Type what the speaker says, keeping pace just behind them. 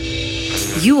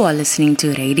You are listening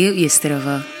to Radio East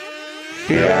River.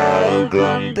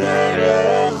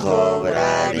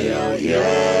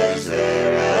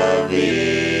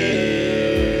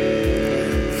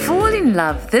 Fall in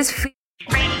love this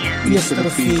East River.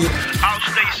 Our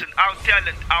station, our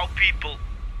talent, our people.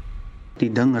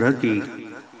 Tidang Raki.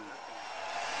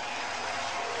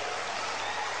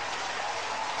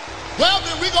 Well,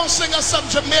 then we're going to sing us some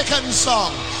Jamaican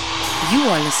song. You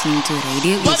are listening to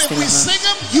Radio But East if we River. sing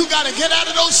them, you got to get out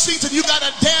of those seats and you got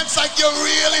to dance like you're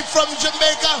really from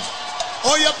Jamaica.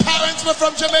 Or your parents were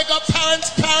from Jamaica,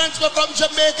 parents were from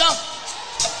Jamaica.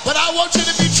 But I want you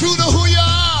to be true to who you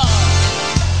are.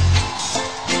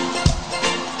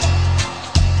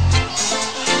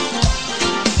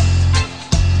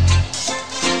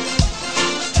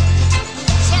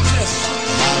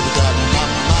 I've got my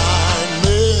mind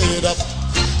made up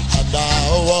and I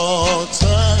won't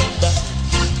turn back,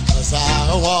 'cause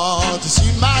I want to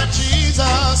see my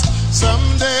Jesus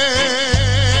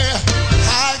someday.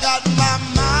 I got my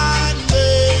mind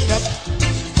made up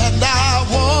and I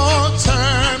won't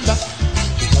turn back,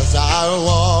 because I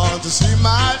want to see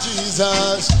my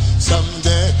Jesus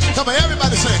someday. Come on,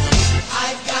 everybody sing.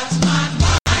 I've got my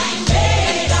mind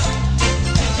made up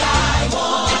and I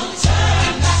won't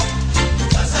turn back,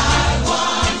 'cause I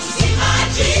want to see my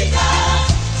Jesus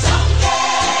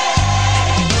someday.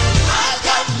 I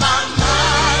got my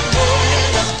mind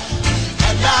made up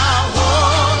and I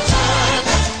won't turn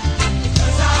back,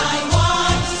 because I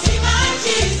want to see my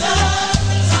Jesus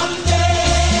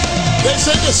someday. They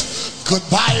say this: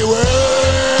 goodbye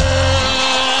world,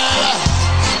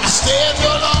 I stay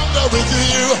no longer with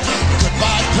you.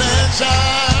 Goodbye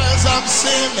pleasures of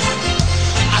sin,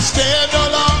 I stay no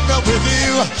longer with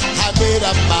you. I made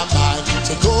up my mind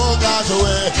to go God's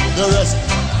way. The rest,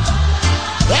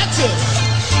 that's it.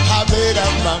 I made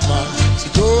up my mind to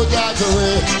go God's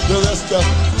way. The rest of,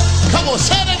 come on,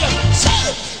 say it again. Say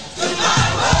it.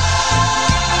 Goodbye world,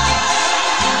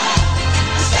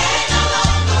 I stay no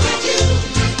longer with you.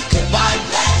 Goodbye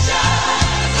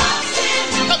pleasures of sin,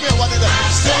 come here, one of them.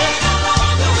 Stay no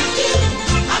longer with you.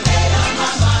 I made up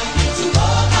my mind to go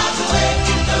God's way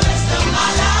the rest of my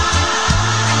life.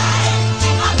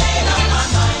 I made up my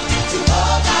mind to go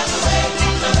God's way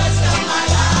the rest of my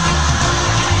life.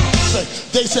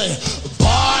 They say,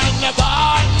 born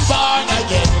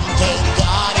again. Thank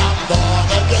God I'm born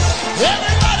again.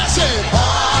 Everybody say,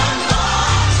 born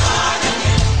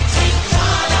again. Thank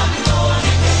God I'm born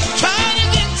again. Try it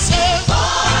again, say,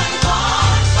 born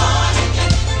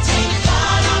again. Thank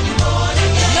God I'm born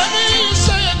again. Let me hear you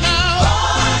say it now.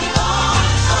 Born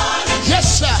again. Yes,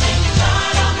 sir. Thank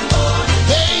God I'm born again.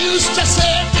 They used to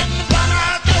say, didn't run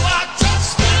out the water,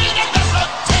 spirit of the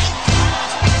blood, take.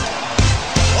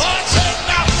 Oh, say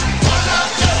now, run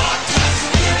out the water,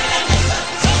 spirit of the blood,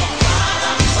 take. God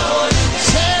I'm born again.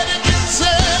 Say it again,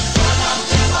 say, run out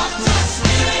the water,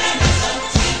 spirit of the blood,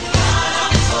 take. God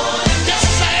I'm born again. Yes,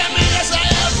 I am, yes, I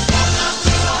am. Run out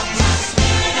the water,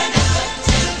 spirit of the blood,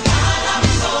 take. God I'm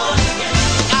born again.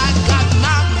 I got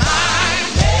my mind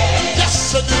made. Yes,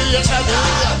 I do, yes, I do.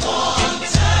 I won't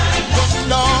turn back.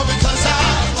 No, because I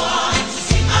want to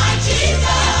see my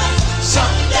Jesus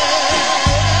someday.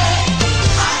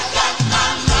 I got my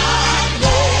mind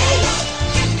made up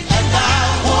and I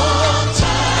won't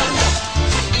turn back,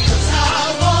 'cause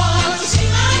I want to see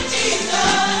my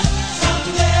Jesus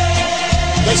someday.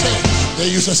 They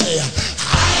used to say, I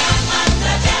am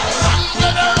under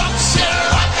the rock,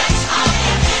 Sarah. I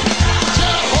am in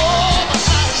Jehovah.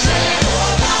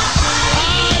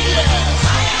 Ah, yeah.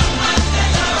 I am under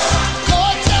the rock. Go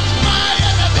tell my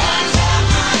enemies.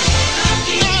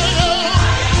 No, no.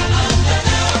 I am under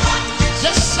the rock.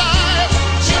 Yes, I am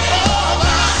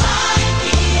Jehovah.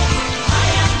 I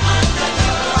am under the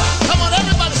rock. Come on,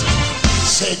 everybody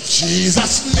say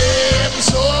Jesus' name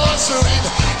so sweet,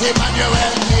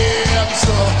 Emmanuel name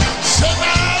so. Say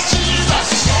my Jesus.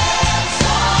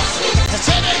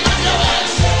 Say Emmanuel.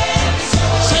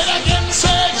 Say it again,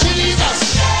 say Jesus.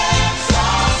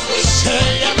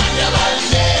 Say Emmanuel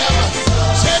name.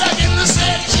 Say it again,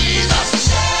 say Jesus.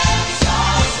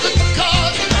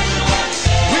 Because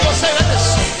we gonna say like this.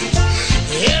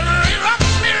 Every rock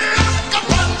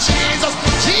upon Jesus.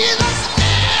 Jesus'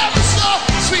 name so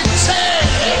sweet. Say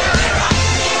every rock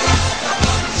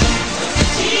upon Jesus.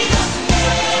 Jesus'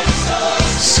 name so.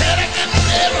 Say it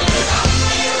again.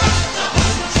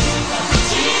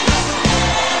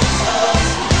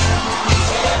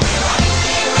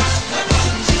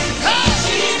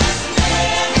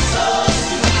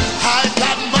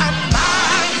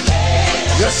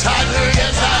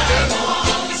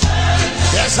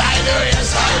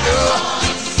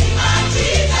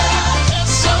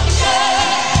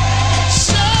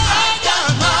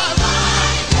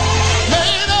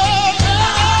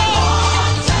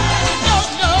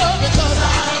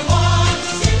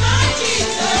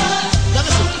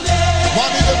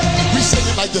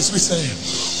 say,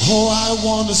 oh, I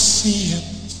want to see him,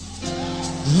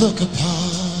 look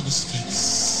upon his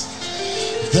face,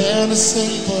 then to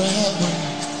sing forever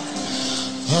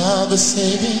of the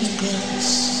saving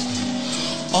grace.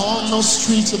 On those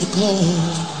streets of glory,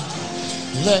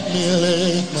 let me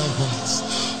lift my voice.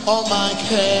 All my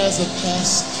cares are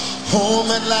past, home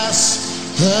at last,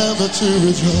 ever to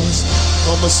rejoice.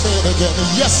 I'ma say it again.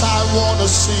 Yes, I want to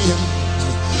see him,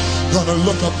 gonna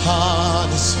look upon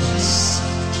his face.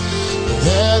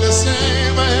 There to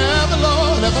sing forever,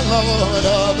 Lord,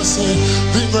 of the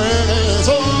saving grace.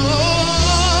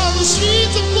 Oh, the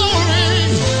streets of glory,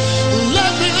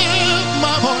 let me lift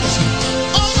my voice.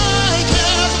 All my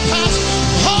cares are past,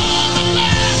 home at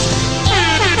last,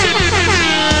 ever to rejoice.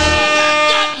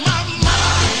 Got my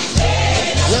mind made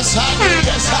up. Yes, I do.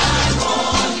 Yes, I do.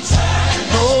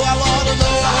 No, I want to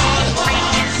know.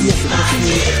 Yes,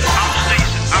 station, our talent,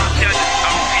 our people.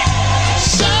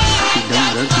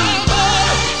 Tidang Ragi.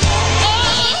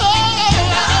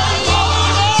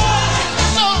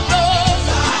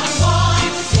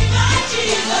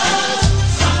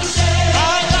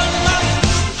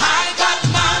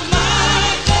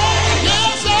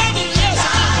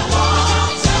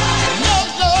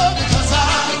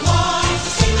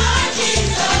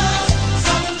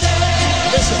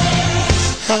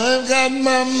 I've got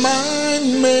my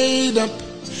mind made up,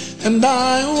 and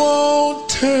I won't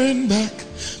turn back,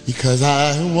 because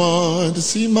I want to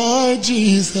see my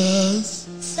Jesus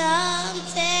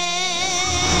someday.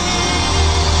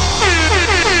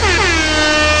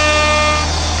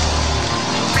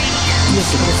 Yes,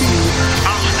 station,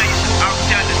 Our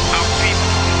talent, our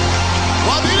people.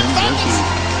 Well, be the focus.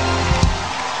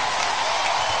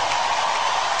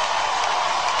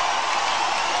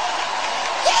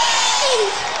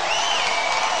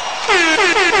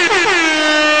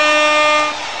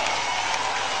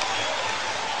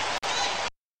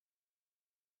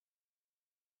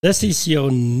 This is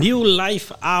your new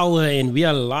life hour, and we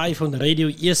are live on Radio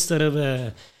Eerste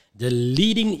River, the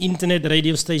leading internet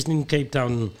radio station in Cape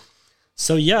Town.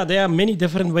 So yeah, there are many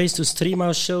different ways to stream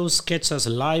our shows. Catch us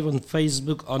live on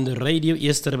Facebook on the Radio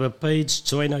Eerste River page.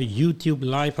 Join our YouTube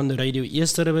live on the Radio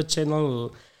Eerste River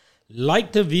channel.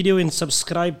 Like the video and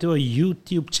subscribe to our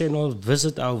YouTube channel.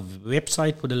 Visit our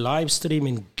website for the live stream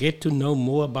and get to know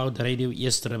more about Radio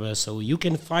Eerste River. So you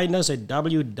can find us at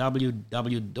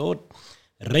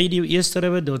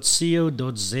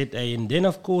www.radioeasterriver.co.za. And then,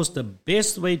 of course, the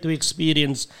best way to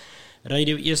experience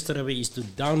Radio Eerste River is to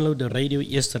download the Radio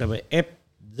Eerste River app.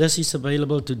 This is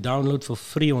available to download for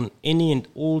free on any and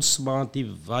all smart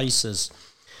devices.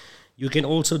 You can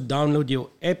also download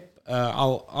your app,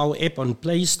 our app on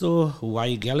Play Store,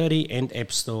 Y Gallery, and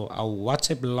App Store. Our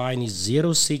WhatsApp line is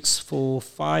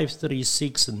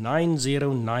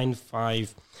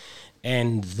 064-536-9095.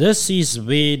 And this is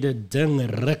where the ding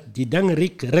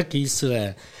rik is.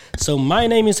 So my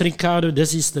name is Ricardo.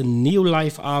 This is the New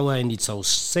Life Hour, and it's our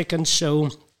second show,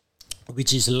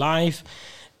 which is live.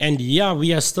 And yeah,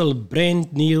 we are still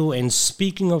brand new. And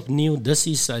speaking of new, this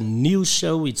is a new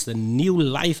show. It's the New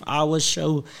Life Hour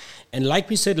show. And like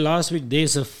we said last week,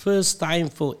 there's a first time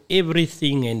for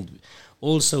everything. And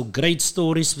also great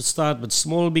stories start with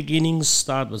small beginnings,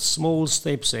 start with small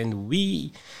steps. And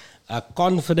we are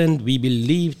confident, we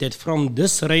believe that from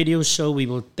this radio show, we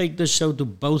will take the show to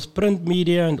both print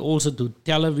media and also to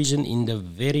television in the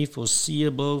very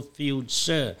foreseeable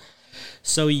future.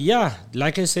 So yeah,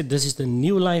 like I said, this is the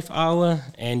New Life Hour,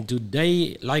 and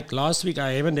today, like last week,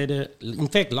 I haven't had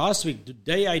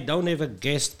today I don't have a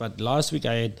guest, but last week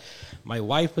I had my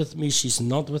wife with me. She's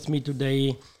not with me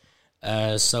today,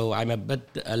 so I'm a bit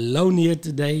alone here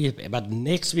today, but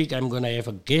next week I'm going to have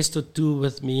a guest or two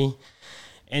with me.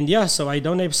 And yeah, so I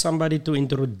don't have somebody to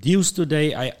introduce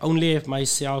today. I only have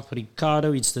myself,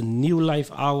 Ricardo. It's the New Life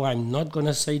Hour. I'm not going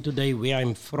to say today where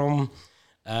I'm from,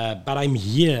 but I'm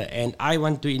here. And I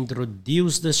want to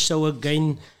introduce the show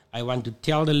again. I want to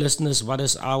tell the listeners what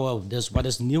is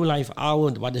New Life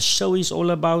Hour, what the show is all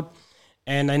about.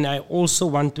 And I also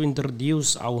want to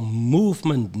introduce our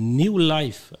movement, New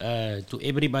Life, to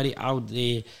everybody out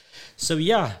there. So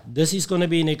yeah, this is going to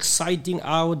be an exciting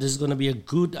hour. This is going to be a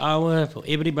good hour for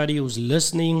everybody who's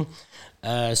listening.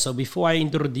 So before I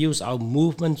introduce our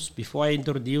movements, before I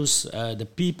introduce the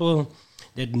people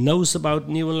that knows about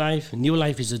New Life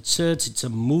is a church, it's a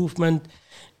movement.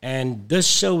 And this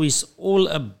show is all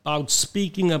about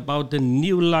speaking about the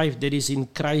new life that is in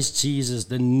Christ Jesus,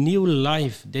 the new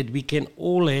life that we can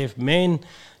all have. Man,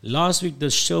 last week the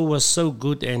show was so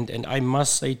good, and I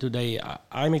must say today,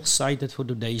 I'm excited for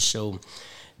today's show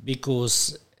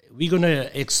because we're going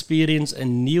to experience a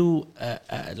new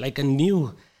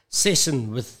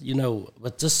session with,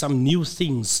 with just some new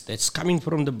things that's coming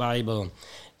from the Bible.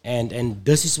 And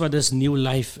this is what this new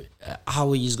life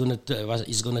hour is gonna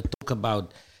talk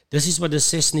about. This is what the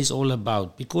session is all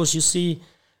about. Because you see,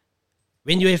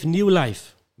 when you have new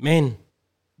life, man,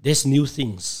 there's new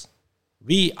things.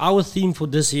 Our theme for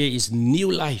this year is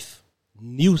new life,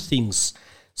 new things.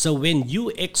 So when you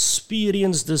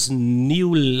experience this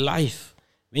new life,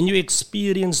 when you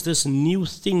experience this new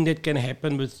thing that can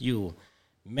happen with you,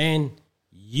 man,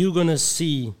 you're gonna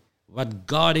see what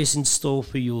God is in store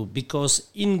for you, because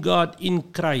in God, in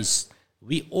Christ,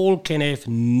 we all can have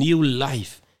new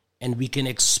life and we can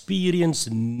experience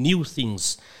new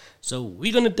things. So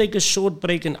we're going to take a short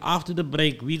break, and after the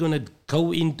break, we're going to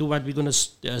go into what we're going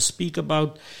to speak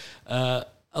about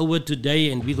over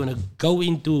today, and we're going to go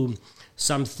into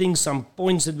some things, some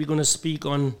points that we're going to speak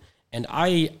on. And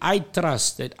I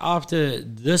trust that after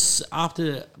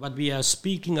what we are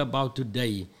speaking about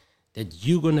today, that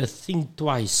you're going to think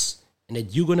twice and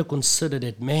that you're going to consider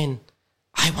that, man,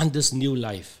 I want this new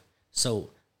life. So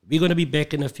we're going to be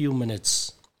back in a few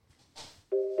minutes.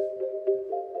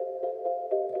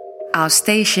 Our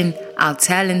station, our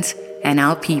talent, and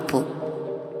our people.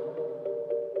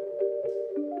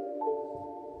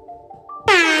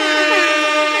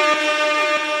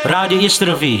 Radio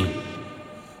Istrofi,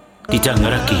 Kitang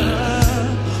Raki.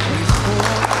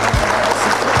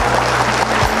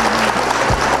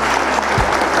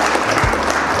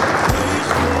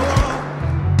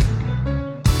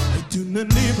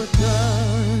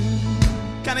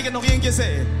 Kan ik het nog één keer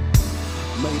zeggen?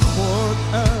 Mijn God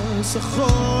is een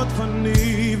God van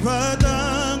nieuwe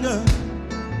dagen.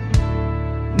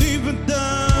 Nieuwe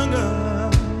dagen.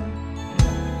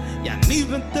 Ja,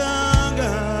 nieuwe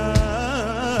dagen.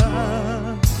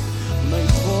 Mijn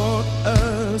God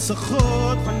is een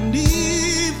God van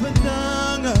nieuwe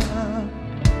dagen.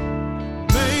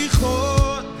 Mijn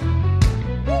God,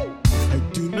 hij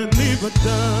doet een nieuwe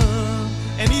dag.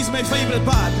 En hier is mijn favorite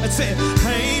part. Het zegt,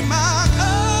 hij maakt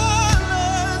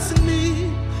alles nieuw.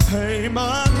 Hij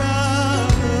maakt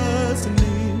alles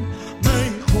nieuw.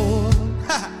 Mijn God.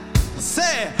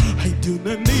 Zeg, hij doet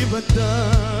een nieuwe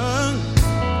dag.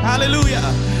 Halleluja.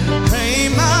 Hij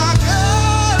maakt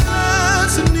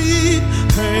alles nieuw.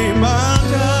 Hij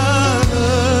maakt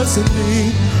alles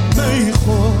nieuw. Mijn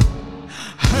God.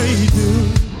 Hij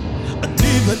doet een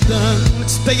nieuwe dag.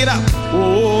 Let's take it up.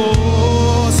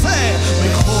 Oh, zeg.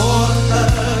 Mijn God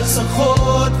is een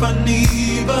God van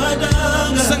nieuwe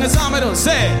dagen. Zing het samen met ons,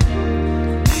 zeg.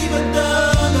 Nieuwe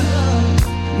dagen.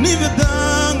 Nieuwe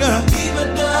dagen.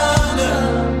 Nieuwe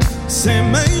dagen. Zeg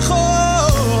mijn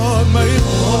God, mijn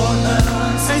God.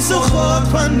 Hij is een God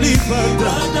van nieuwe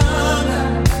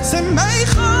dagen. Zeg mijn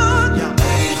God, ja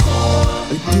mijn God.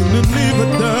 Ik doe een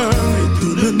nieuwe dag. Ik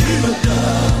doe een nieuwe dag.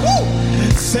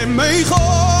 Zeg mijn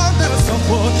God, er is een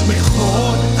God. Mijn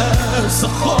God is een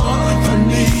God van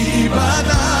nieuwe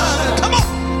dagen. Come on!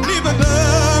 Nieuwe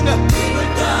dagen. Nieuwe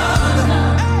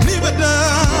dagen. Nieuwe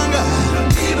dagen.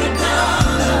 Nieuwe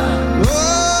dagen.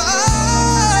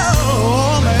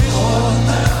 Oh, mijn God.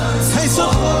 Hij is een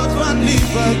God van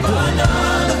nieuwe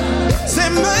dagen.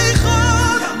 Zeg mijn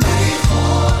God.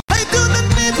 Hij doet een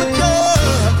nieuwe dag.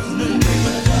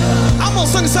 Allemaal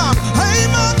zingen samen. Hij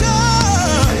maakt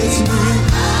alles nieuw.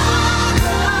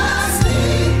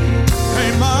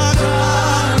 Hij maakt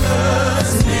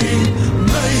alles nieuw.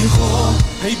 Mijn God,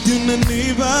 hij doet een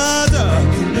nieuwe dag.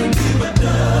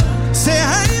 Zeg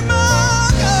hij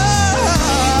maakt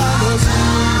alles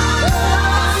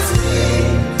nieuw.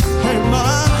 Hij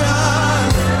maakt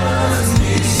alles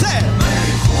nieuw. Zeg,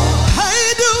 hij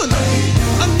doet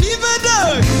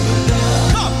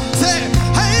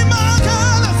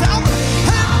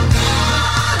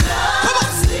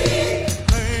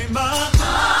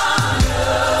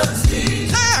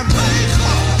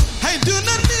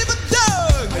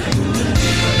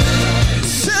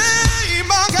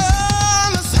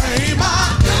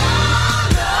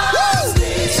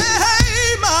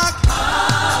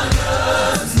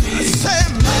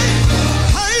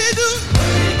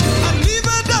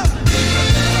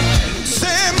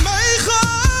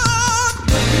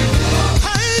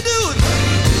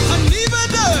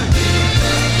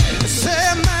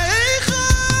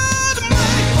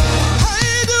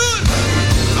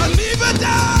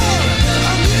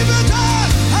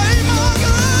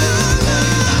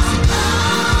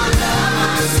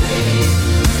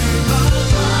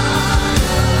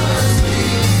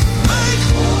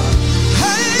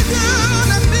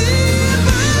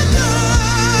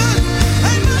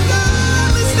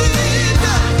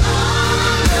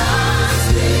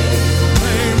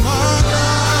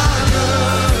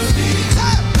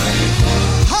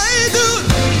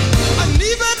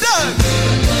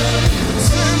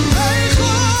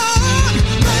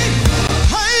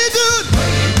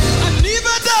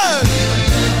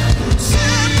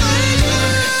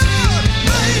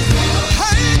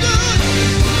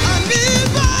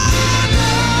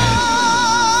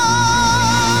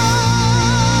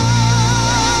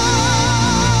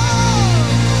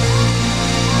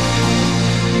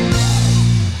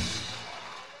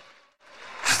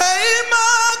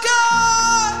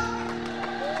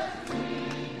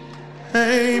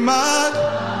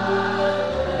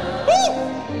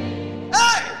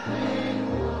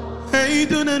Hey,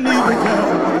 do not need it.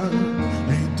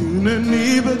 Hey, do not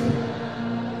need it.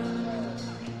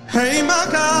 Hey, my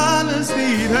God, let's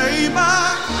need. Hey,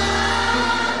 my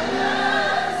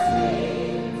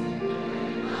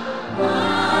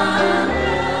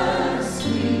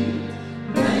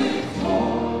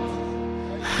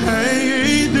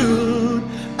hey, dude,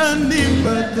 a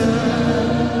neighbor.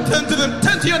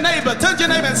 Turn to your neighbor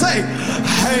and say,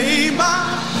 hey, my.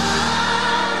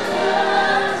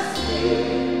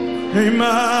 Hey,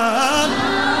 man.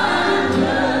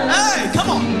 Hey, come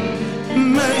on.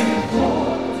 Man.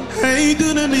 Hey,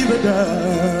 do not leave it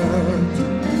down.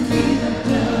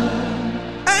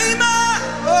 Hey, man.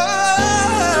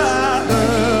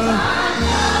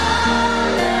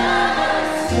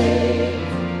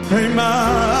 Hey,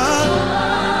 man.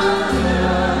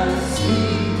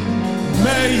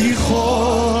 May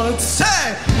God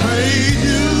say, hey,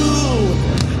 you.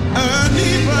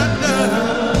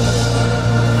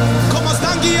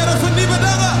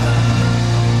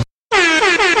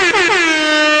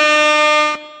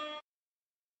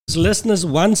 Listeners,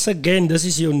 once again, this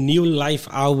is your New Life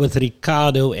Hour with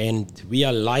Ricardo, and we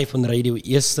are live on Radio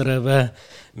Eerste River.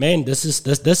 Man,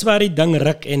 dis waar die ding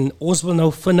ruk, en ons wil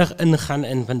nou vinnig ingaan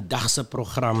in vandag se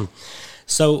program.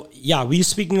 So, yeah, we're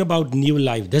speaking about new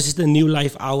life. This is the New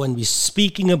Life Hour, and we're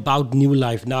speaking about new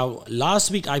life. Now,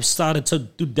 last week I've started, so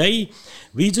today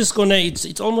we're just gonna,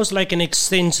 it's almost like an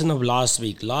extension of last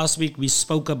week. Last week we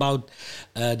spoke about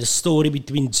the story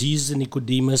between Jesus and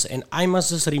Nicodemus, and I must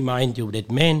just remind you that,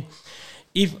 man,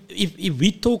 if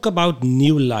we talk about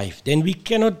new life, then we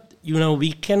cannot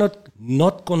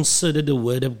not consider the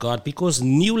Word of God, because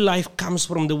new life comes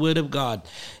from the Word of God.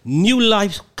 New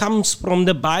life comes from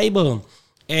the Bible.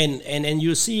 And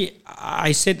you see,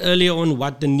 I said earlier on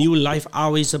what the New Life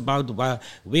Hour is about, where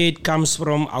it comes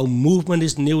from. Our movement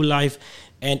is New Life.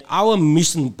 And our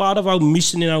mission, part of our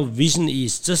mission and our vision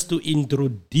is just to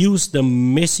introduce the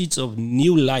message of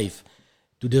new life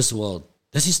to this world.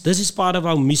 This is part of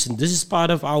our mission. This is part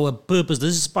of our purpose.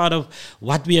 This is part of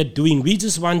what we are doing. We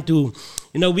just want to,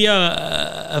 we are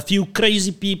a few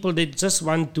crazy people that just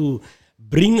want to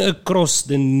bring across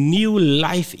the new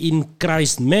life in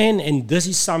Christ, man, and this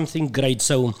is something great.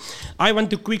 So I want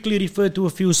to quickly refer to a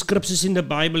few scriptures in the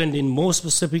Bible, and then more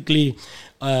specifically,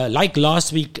 like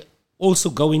last week, also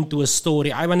go into a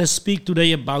story. I want to speak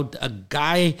today about a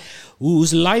guy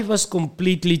whose life was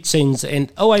completely changed.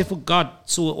 And I forgot,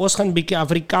 so ons gaan 'n bietjie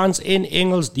Afrikaans en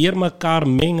Engels deur mekaar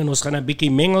meng, en ons gaan 'n bietjie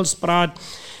Mengels praat.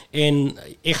 En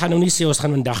ek gaan nou nie sê ons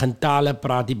gaan vandag in tale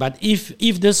praat nie, but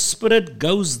if the Spirit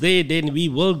goes there, then we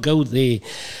will go there.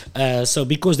 So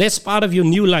because that's part of your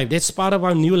new life, that's part of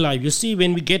our new life. You see,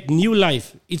 when we get new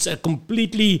life, it's a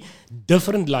completely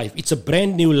different life. It's a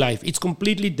brand new life. It's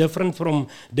completely different from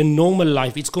the normal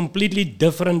life. It's completely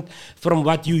different from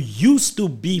what you used to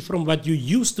be, from what you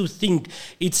used to think.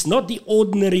 It's not the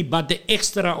ordinary, but the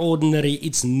extraordinary.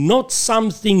 It's not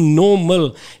something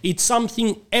normal. It's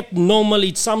something abnormal.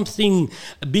 It's something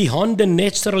beyond the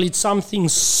natural. It's something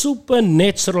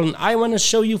supernatural. And I want to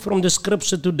show you from the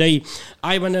scripture today.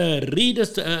 I want to read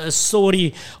a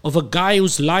story of a guy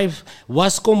whose life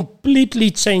was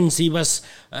completely changed. He was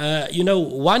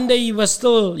one day he was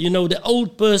still, the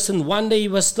old person. One day he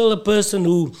was still a person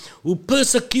who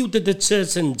persecuted the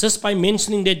church. And just by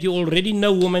mentioning that, you already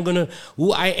know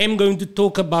who I am going to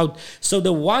talk about. So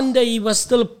the one day he was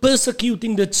still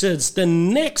persecuting the church. The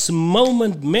next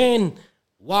moment, man,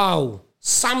 wow,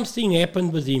 something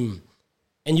happened with him.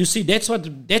 And you see, that's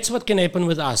what can happen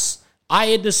with us. I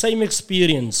had the same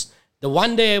experience. The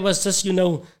one day I was just,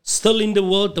 still in the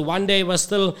world. The one day I was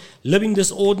still living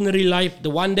this ordinary life. The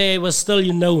one day I was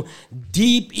still,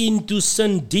 deep into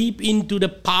sin, deep into the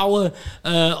power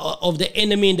of the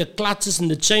enemy and the clutches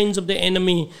and the chains of the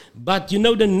enemy. But,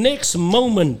 the next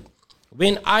moment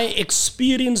when I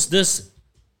experienced this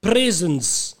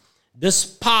presence, this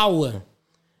power,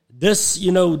 this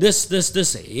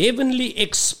heavenly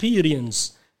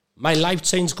experience, my life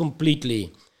changed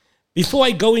completely. Before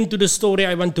I go into the story,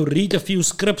 I want to read a few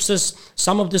scriptures.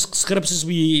 Some of the scriptures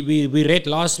we read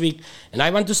last week. And I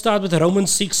want to start with Romans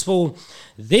 6:4.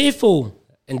 Therefore,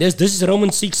 and this is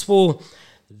Romans 6:4.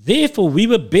 Therefore, we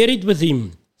were buried with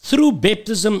him through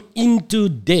baptism into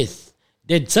death,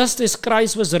 that just as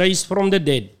Christ was raised from the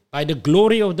dead by the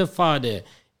glory of the Father,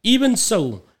 even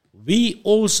so, we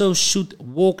also should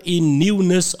walk in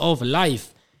newness of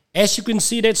life. As you can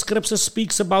see, that scripture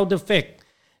speaks about the fact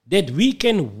that we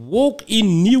can walk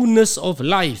in newness of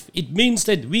life. It means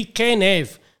that we can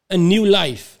have a new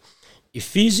life.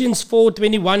 Ephesians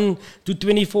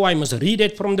 4:21-24, I must read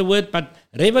it from the word, but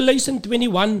Revelation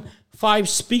 21:5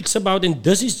 speaks about, and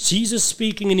this is Jesus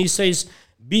speaking, and he says,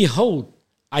 behold,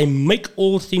 I make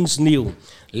all things new.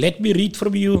 Let me read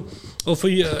from you, or for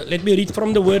you. Let me read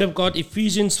from the Word of God,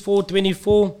 Ephesians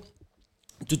 4:24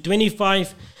 to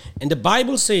 25, and the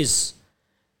Bible says,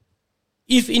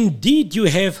 "If indeed you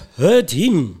have heard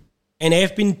Him and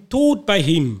have been taught by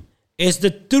Him, as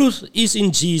the truth is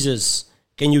in Jesus."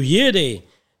 Can you hear there?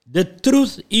 The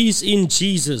truth is in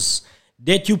Jesus,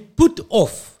 that you put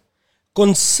off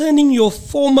concerning your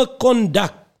former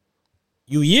conduct.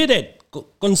 You hear that?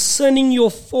 Concerning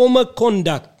your former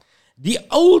conduct, the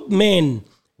old man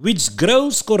which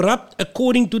grows corrupt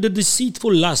according to the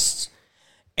deceitful lusts,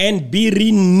 and be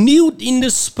renewed in the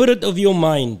spirit of your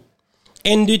mind,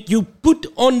 and that you put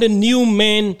on the new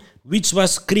man which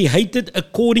was created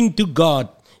according to God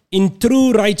in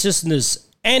true righteousness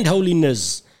and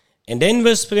holiness. And then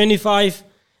verse 25,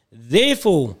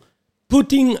 therefore,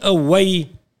 putting away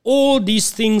all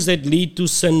these things that lead to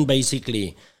sin,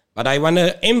 basically. But I want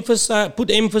to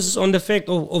put emphasis on the fact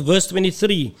of verse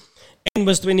 23 and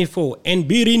verse 24. And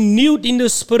be renewed in the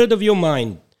spirit of your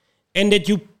mind, and that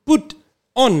you put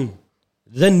on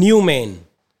the new man.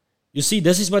 You see,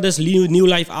 this is what this new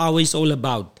life hour is all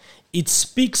about. It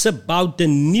speaks about the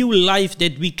new life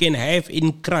that we can have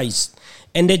in Christ,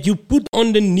 and that you put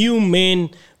on the new man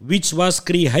which was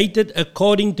created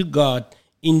according to God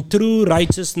in true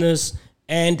righteousness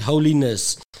and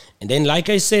holiness. And then, like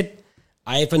I said,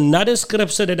 I have another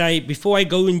scripture that before I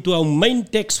go into our main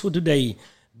text for today,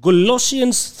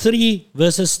 Colossians 3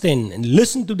 verses 10. And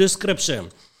listen to this scripture.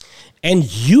 And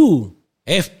you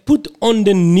have put on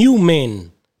the new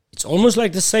man. It's almost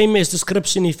like the same as the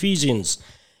scripture in Ephesians.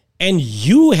 And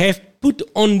you have put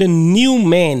on the new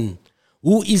man,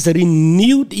 who is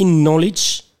renewed in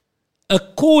knowledge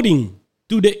according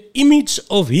to the image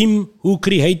of him who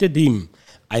created him.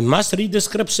 I must read the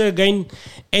scripture again.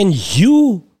 And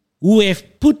you who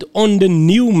have put on the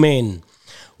new man,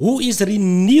 who is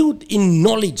renewed in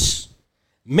knowledge.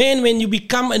 Man, when you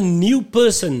become a new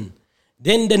person,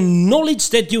 then the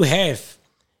knowledge that you have,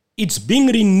 it's being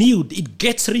renewed, it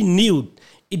gets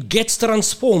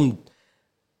transformed.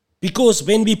 Because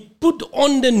when we put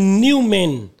on the new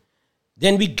man,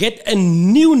 then we get a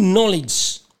new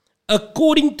knowledge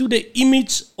according to the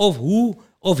image of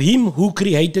him who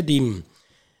created him.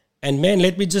 And man,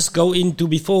 let me just go into,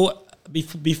 before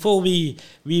we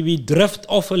drift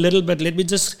off a little bit, let me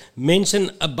just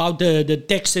mention about the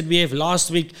text that we have last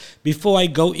week before I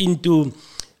go into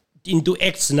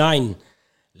Acts 9.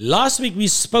 Last week we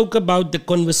spoke about the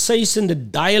conversation, the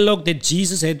dialogue that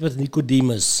Jesus had with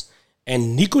Nicodemus.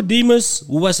 And Nicodemus,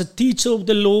 who was a teacher of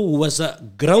the law, who was a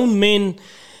grown man,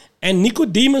 and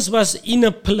Nicodemus was in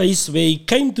a place where he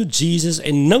came to Jesus,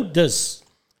 and note this,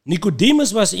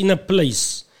 Nicodemus was in a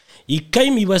place.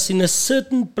 He was in a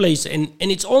certain place, and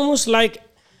it's almost like,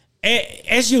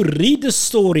 as you read the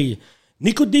story,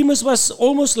 Nicodemus was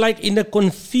almost like in a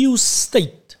confused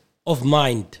state of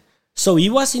mind. So he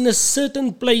was in a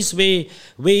certain place where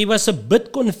he was a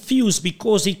bit confused,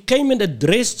 because he came and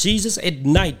addressed Jesus at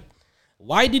night.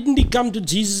 Why didn't he come to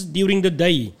Jesus during the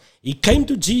day? He came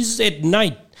to Jesus at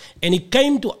night, and he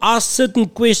came to ask certain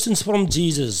questions from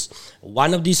Jesus.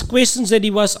 One of these questions that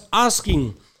he was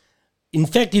asking, in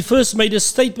fact, he first made a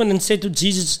statement and said to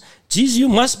Jesus, Jesus, you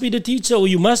must be the teacher, or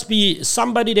you must be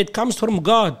somebody that comes from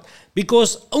God,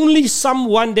 because only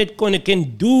someone that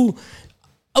can do,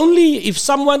 only if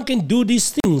someone can do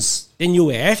these things, then you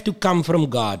have to come from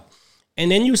God.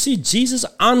 And then you see Jesus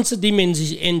answered him,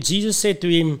 and Jesus said to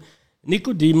him,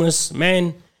 Nicodemus,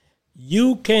 man,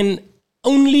 you can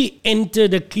only enter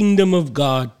the kingdom of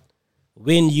God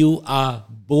when you are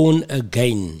born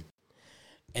again.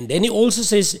 And then he also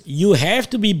says, you have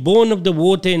to be born of the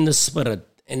water and the Spirit.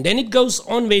 And then it goes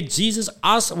on where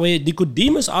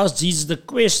Nicodemus asked Jesus the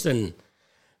question.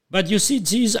 But you see,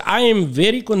 Jesus, I am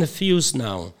very confused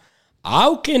now.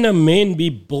 How can a man be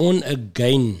born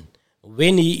again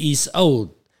when he is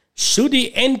old? Should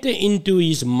he enter into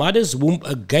his mother's womb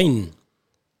again?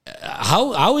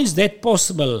 How is that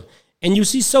possible? And you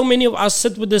see, so many of us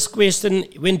sit with this question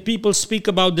when people speak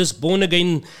about this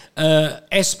born-again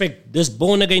aspect, this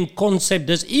born-again concept.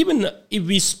 Even if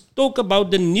we talk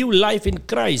about the new life in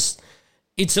Christ,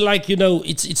 it's like,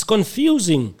 it's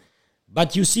confusing.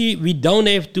 But you see, we don't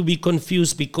have to be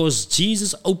confused, because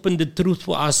Jesus opened the truth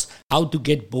for us how to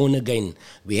get born again.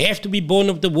 We have to be born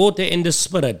of the water and the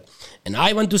Spirit. And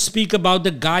I want to speak about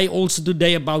the guy also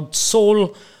today, about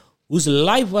Saul, whose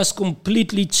life was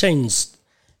completely changed.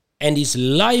 And his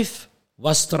life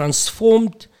was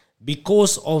transformed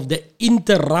because of the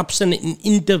interruption and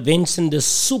intervention, the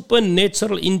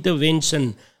supernatural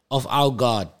intervention of our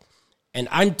God. And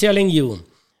I'm telling you,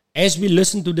 as we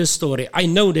listen to this story, I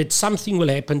know that something will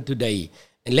happen today.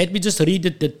 And let me just read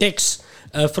the text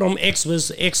from Acts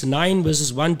 9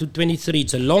 verses 1 to 23.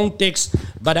 It's a long text,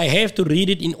 but I have to read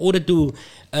it in order to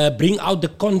bring out the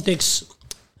context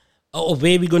of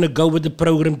where we're going to go with the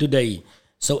program today.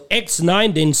 So Acts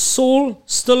 9, then Saul,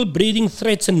 still breathing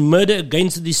threats and murder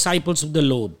against the disciples of the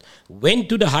Lord, went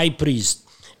to the high priest,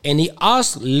 and he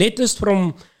asked letters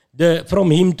from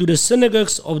him to the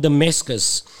synagogues of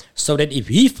Damascus, so that if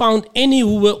he found any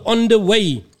who were on the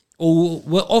way or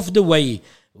were off the way,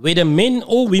 whether men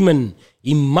or women,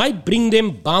 he might bring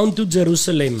them bound to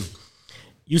Jerusalem.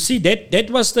 You see, that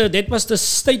was the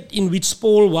state in which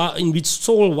Saul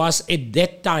was at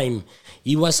that time.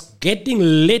 He was getting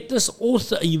letters,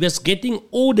 he was getting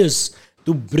orders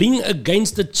to bring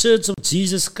against the church of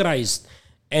Jesus Christ.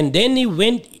 And then he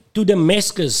went to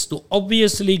Damascus to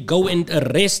obviously go and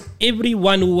arrest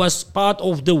everyone who was part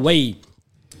of the way.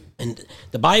 And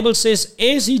the Bible says,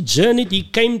 as he journeyed, he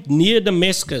came near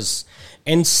Damascus,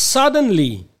 and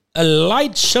suddenly a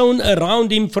light shone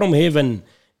around him from heaven,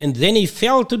 and then he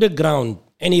fell to the ground,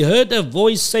 and he heard a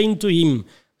voice saying to him,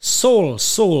 Saul,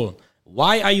 Saul,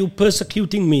 why are you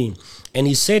persecuting me? And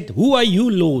he said, who are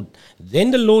you, Lord?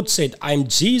 Then the Lord said, I am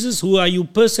Jesus, who are you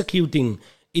persecuting?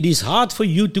 It is hard for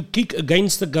you to kick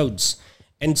against the goats.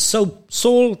 And so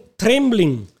Saul,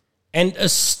 trembling and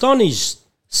astonished,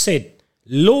 said,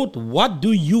 Lord, what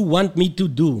do you want me to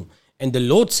do? And the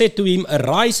Lord said to him,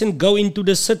 arise and go into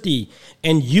the city,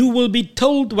 and you will be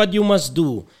told what you must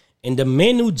do. And the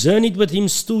men who journeyed with him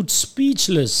stood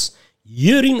speechless,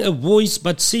 hearing a voice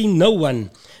but seeing no one.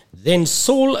 Then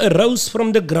Saul arose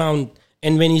from the ground,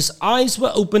 and when his eyes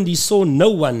were opened, he saw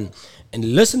no one.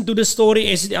 And listen to the story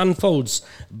as it unfolds.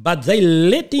 But they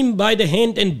led him by the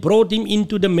hand and brought him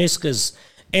into Damascus.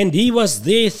 And he was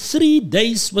there 3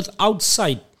 days without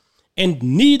sight, and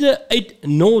neither ate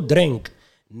nor drank.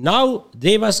 Now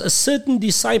there was a certain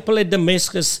disciple at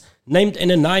Damascus named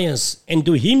Ananias, and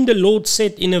to him the Lord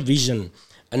said in a vision,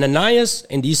 Ananias,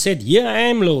 and he said, Here I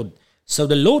am, Lord. So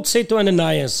the Lord said to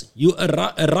Ananias, you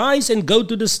arise and go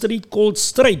to the street called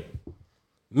Straight.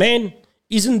 Man,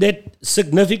 isn't that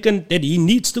significant that he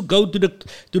needs to go to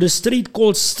the street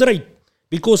called Straight?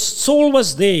 Because Saul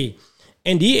was there,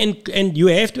 and you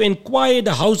have to inquire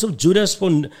the house of Judas for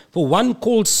one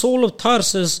called Saul of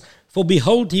Tarsus, for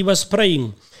behold, he was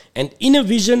praying. And in a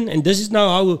vision, and this is now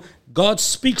how God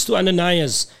speaks to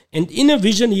Ananias, and in a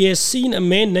vision he has seen a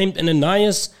man named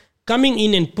Ananias coming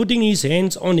in and putting his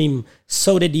hands on him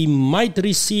so that he might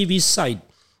receive his sight.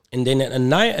 And then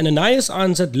Ananias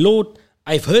answered, Lord,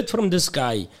 I've heard from this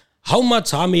guy how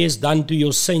much harm he has done to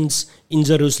your saints in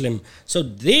Jerusalem. So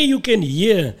there you can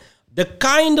hear the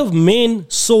kind of man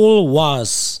Saul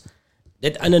was,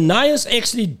 that Ananias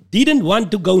actually didn't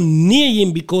want to go near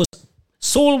him, because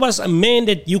Saul was a man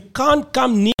that you can't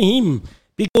come near him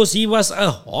because he was a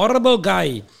horrible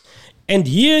guy. And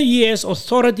here he has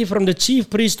authority from the chief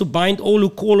priest to bind all who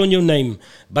call on your name.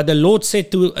 But the Lord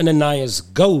said to Ananias,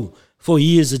 go, for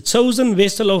he is a chosen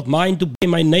vessel of mine to bear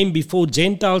my name before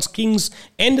Gentiles, kings,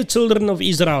 and the children of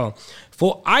Israel.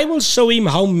 For I will show him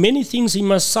how many things he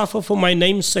must suffer for my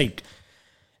name's sake.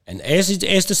 And as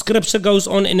the scripture goes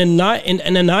on, and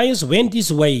Ananias went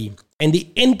his way, and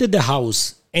he entered the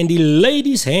house, and he laid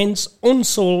his hands on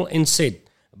Saul and said,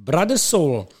 Brother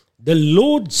Saul, the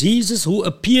Lord Jesus, who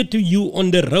appeared to you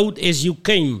on the road as you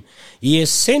came, he has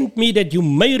sent me that you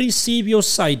may receive your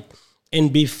sight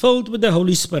and be filled with the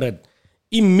Holy Spirit.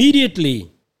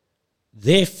 Immediately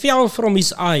there fell from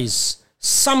his eyes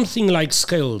something like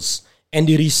scales, and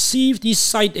he received his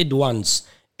sight at once,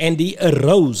 and he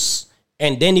arose,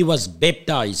 and then he was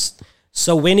baptized.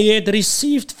 So when he had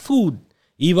received food,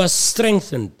 he was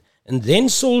strengthened. And then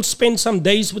Saul spent some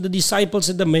days with the disciples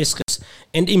at Damascus,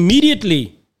 and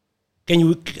immediately, can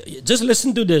you just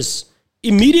listen to this?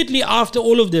 Immediately after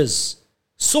all of this,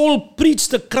 Saul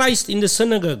preached the Christ in the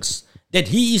synagogues, that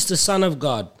he is the Son of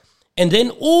God. And then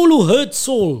all who heard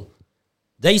Saul,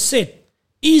 they said,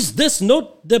 is this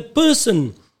not the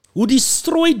person who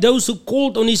destroyed those who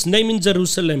called on his name in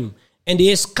Jerusalem? And he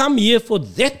has come here for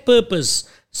that purpose,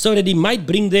 so that he might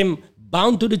bring them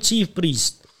bound to the chief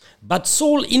priest. But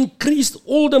Saul increased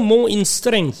all the more in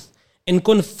strength, and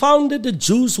confounded the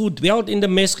Jews who dwelt in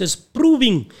Damascus,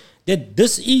 proving that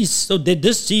this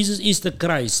Jesus is the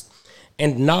Christ.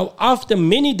 And now after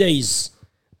many days,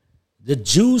 the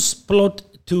Jews plot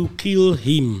to kill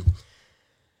him.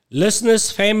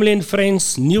 Listeners, family and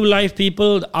friends, New Life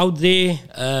people out there,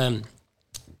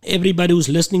 everybody who's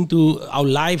listening to our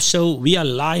live show. We are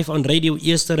live on Radio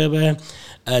Eerste River.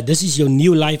 This is your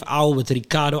New Life Hour with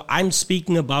Ricardo. I'm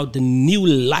speaking about the new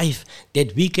life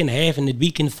that we can have and that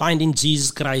we can find in Jesus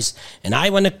Christ. And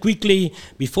I want to quickly,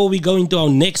 before we go into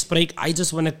our next break, I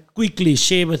just want to quickly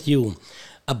share with you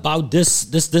about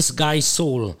this guy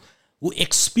Saul, who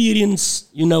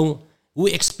experienced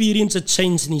a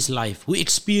change in his life, who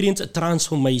experienced a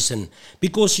transformation.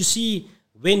 Because you see,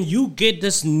 when you get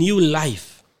this new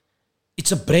life,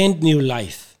 it's a brand new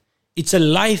life. It's a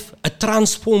life, a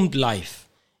transformed life.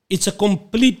 It's a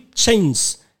complete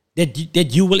change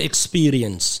that you will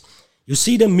experience. You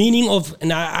see the meaning of,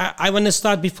 and I want to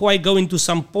start before I go into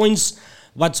some points,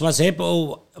 what's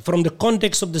happening from the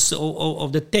context of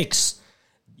the text.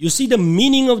 You see the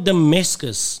meaning of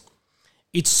Damascus.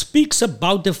 It speaks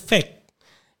about the fact,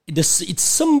 it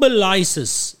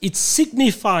symbolizes, it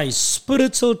signifies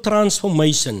spiritual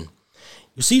transformation.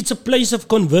 You see, it's a place of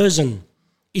conversion.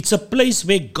 It's a place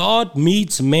where God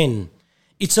meets men.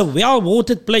 It's a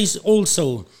well-watered place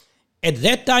also. At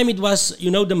that time, it was,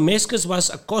 Damascus was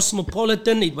a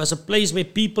cosmopolitan. It was a place where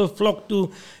people flocked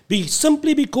to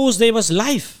simply because there was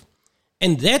life.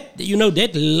 And that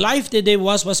life that there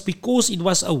was because it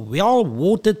was a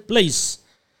well-watered place.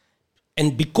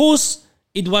 And because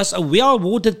it was a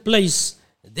well-watered place,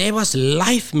 there was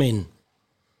life, man.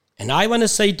 And I want to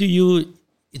say to you,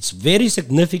 it's very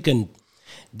significant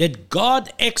that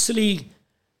God actually,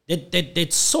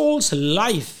 that Saul's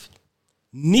life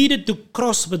needed to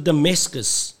cross with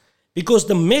Damascus, because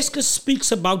Damascus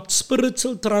speaks about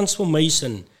spiritual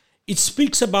transformation. It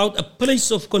speaks about a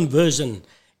place of conversion.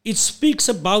 It speaks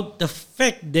about the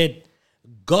fact that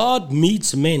God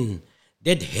meets men,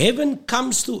 that heaven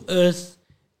comes to earth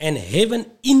and heaven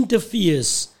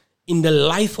interferes in the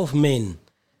life of men.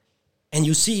 And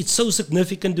you see, it's so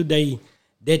significant today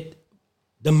that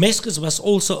Damascus was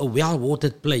also a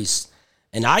well-watered place.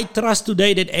 And I trust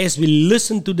today that as we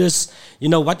listen to this,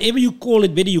 whatever you call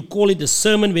it, whether you call it a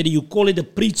sermon, whether you call it a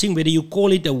preaching, whether you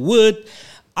call it a word,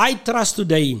 I trust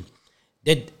today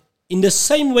that in the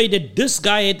same way that this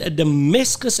guy had a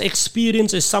Damascus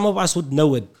experience, as some of us would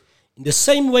know it, in the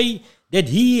same way that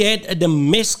he had a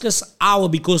Damascus hour,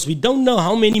 because we don't know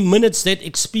how many minutes that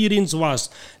experience was.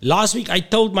 Last week I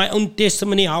told my own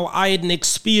testimony how I had an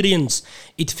experience.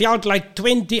 It felt like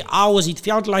 20 hours. It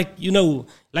felt like,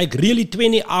 like really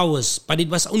 20 hours, but it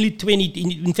was only 20.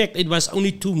 In fact, it was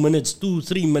only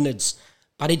 3 minutes,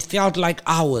 but it felt like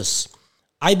hours.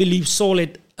 I believe Saul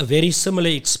had a very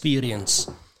similar experience.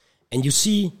 And you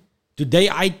see, today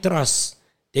I trust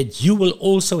that you will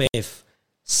also have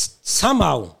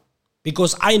somehow,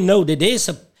 because I know that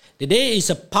there is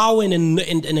a power and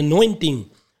an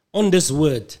anointing on this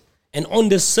word and on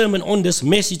this sermon, on this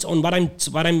message, on what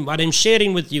I'm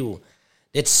sharing with you,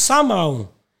 that somehow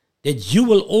that you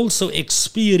will also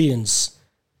experience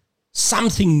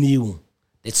something new,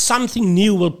 that something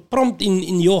new will prompt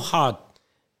in your heart,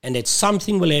 and that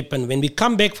something will happen. When we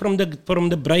come back from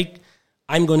the break,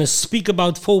 I'm going to speak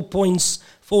about 4 points,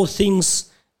 4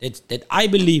 things that I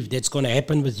believe that's going to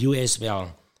happen with you as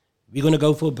well. We're going to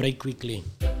go for a break quickly.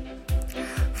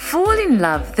 Fall in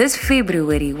love this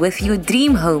February with your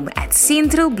dream home at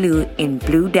Central Blue in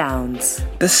Blue Downs.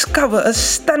 Discover a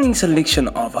stunning selection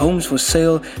of homes for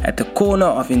sale at the corner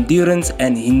of Endurance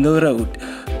and Hindle Road.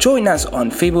 Join us on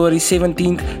February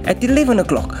 17th at 11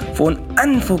 o'clock for an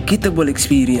unforgettable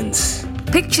experience.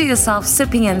 Picture yourself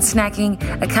sipping and snacking,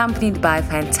 accompanied by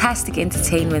fantastic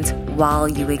entertainment while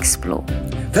you explore.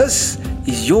 This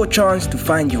is your chance to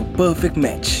find your perfect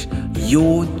match,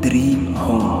 your dream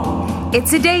home.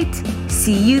 It's a date.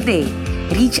 See you there.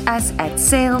 Reach us at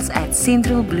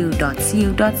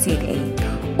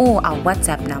sales@centralblue.co.za or our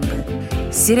WhatsApp number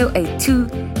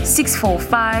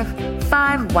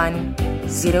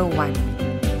 082-645-5101.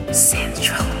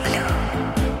 Central Blue.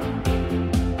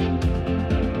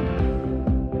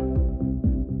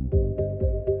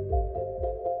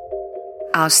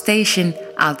 Our station,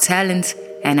 our talent,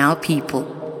 and our people.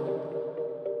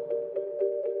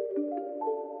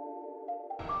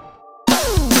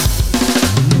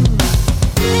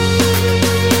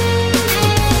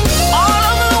 All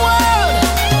over the world,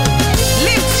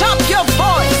 lift up your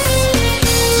voice.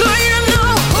 Do you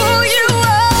know who you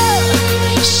are?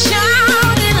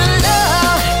 Shout it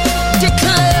aloud,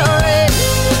 declare it.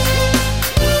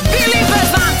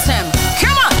 Believers anthem.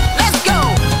 Come on, let's go.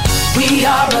 We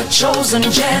are a chosen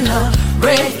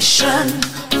generation.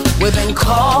 We've been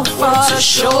called for to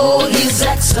show His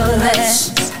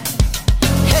excellence.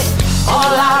 Hey,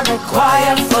 all I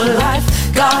require for life,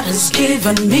 God has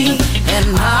given me,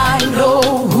 and I know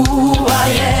who I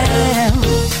am.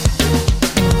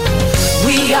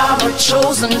 We We are a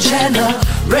chosen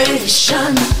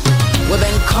generation. We've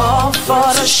been called for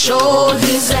to show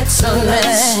His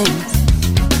excellence.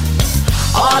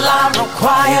 All I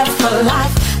require for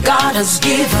life, God has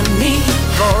given me.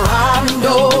 For I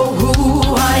know who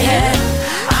I am.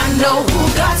 I know who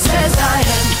God says I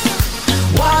am.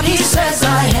 What He says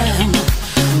I am.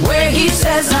 Where He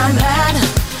says I'm at.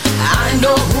 I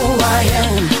know who I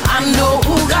am. I know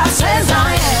who God says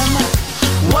I am.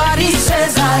 What He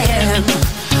says I am.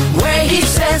 Where He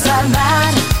says I'm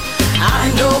at. I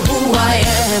know who I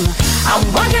am. I'm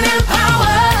working in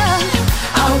power.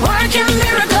 I work in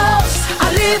miracles. I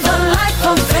live a life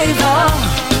of favor.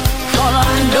 For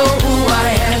I know who I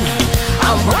am.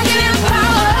 I'm working in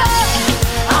power.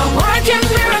 I work in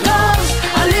miracles.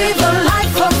 I live a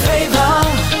life of favor.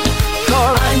 For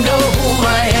I know who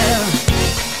I am.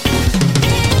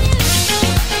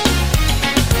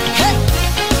 Hey.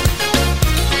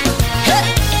 Hey.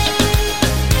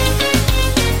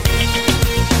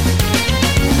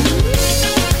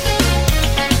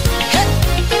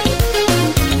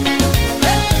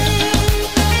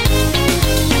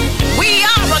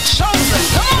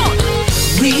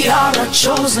 We are a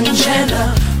chosen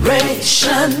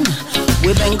generation.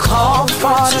 We've been called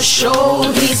for to show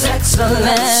His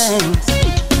excellence.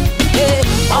 Yeah.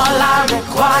 All I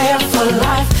require for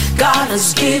life, God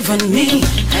has given me,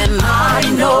 and I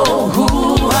know who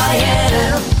I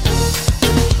am.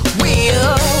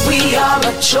 We are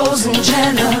a chosen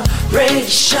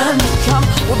generation. Come,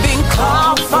 we've been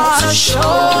called for to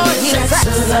show His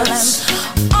excellence.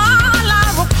 All I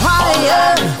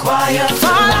require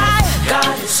for life,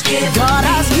 God has given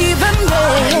me.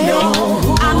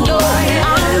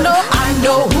 I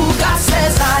know who God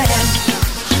says I am.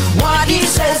 What He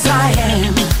says I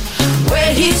am.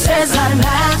 Where He says I'm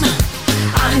at.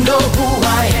 I know who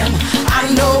I am. I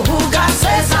know who God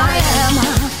says I am.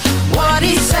 What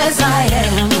He says I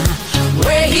am.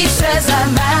 Where He says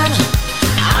I'm at.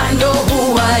 I know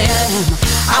who I am.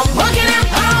 I'm walking in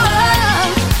power.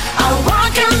 I'm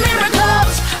walking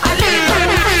miracles. I live a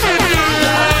life of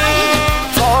life.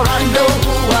 For I know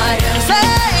who I am.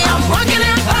 Say, I'm walking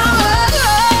in power.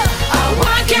 I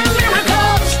walk in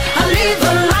miracles. I live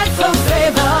a life of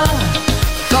favor.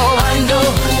 For I know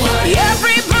who I am.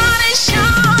 Everybody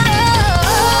shout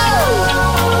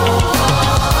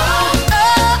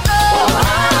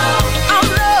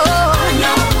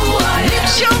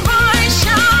lift your voice,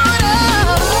 shout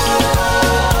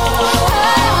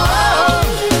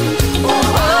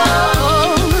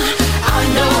I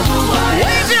know who I am.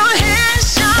 Wave your hands,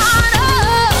 shout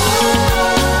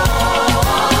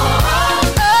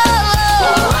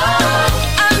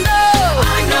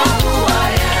I know who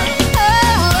I am.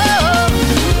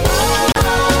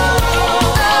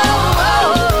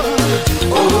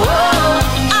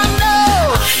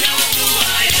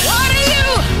 What are you?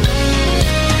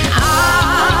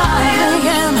 I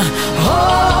am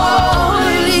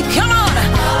holy. Come on.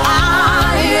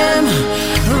 I am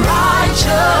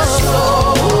righteous.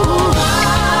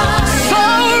 So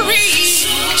rich.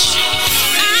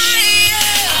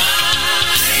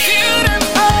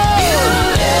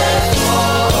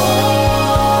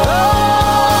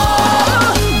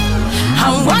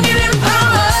 I'm walking in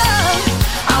power.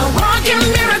 I walk in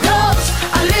miracles.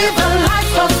 I live a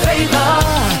life of favor.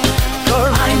 For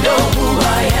I know who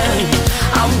I am.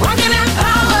 I'm walking in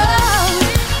power.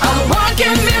 I'm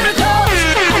walking miracles.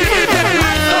 I live a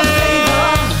life of favor.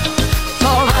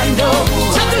 For I know who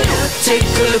I am. Take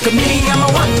a look at me, I'm a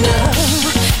wonder.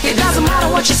 It doesn't matter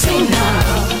what you see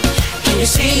now. Can you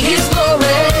see His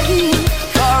glory?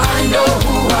 For I know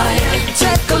who I am.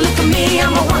 Take a look at me,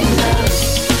 I'm a wonder.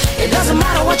 It doesn't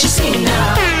matter what you see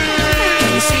now.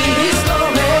 Can you see His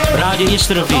glory? Radio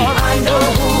Istrofi, For I know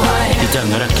who I am. Kita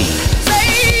ngeraki.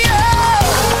 Say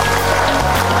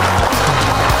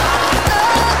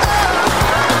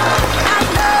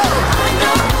I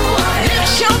know who I am.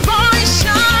 Lift your voice,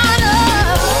 shout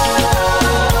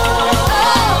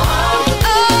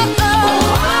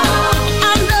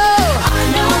I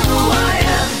know who I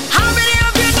am. How many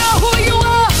of you know who you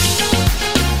are?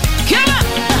 Come on.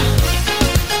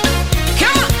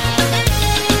 Come on.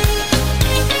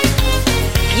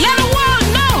 Let the world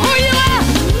know who you are.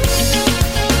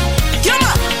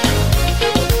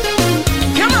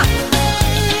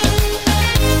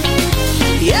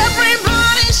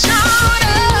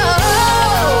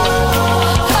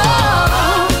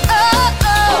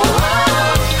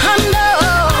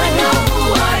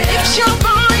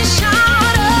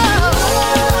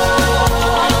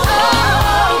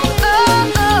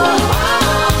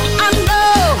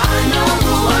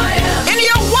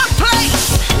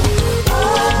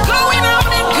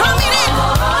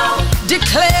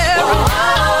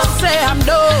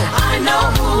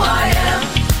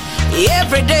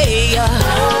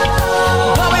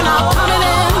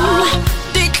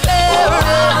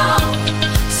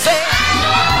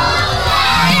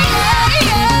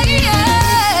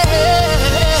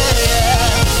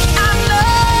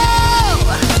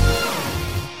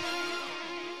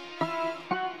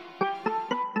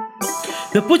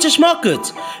 The Butcher's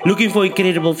Market. Looking for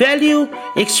incredible value?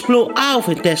 Explore our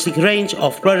fantastic range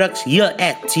of products here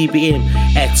at TBM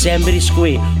at Sambury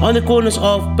Square on the corners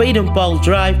of Baden Powell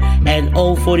Drive and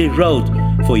Old 40 Road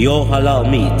for your halal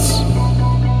meats.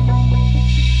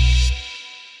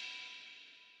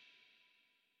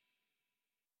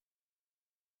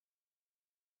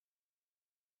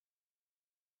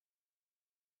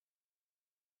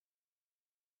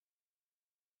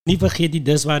 Nie vergeet die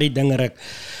dis waar die ding ruk.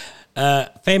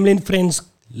 Family and friends,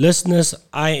 listeners,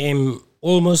 I am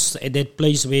almost at that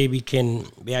place where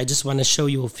I just want to show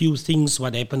you a few things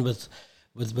what happened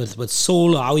with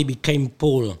Saul, how he became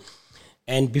Paul.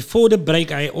 And before the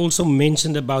break, I also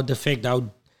mentioned about the fact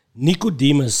how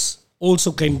Nicodemus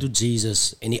also came to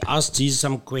Jesus and he asked Jesus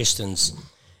some questions.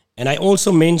 And I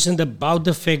also mentioned about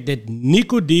the fact that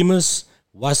Nicodemus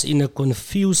was in a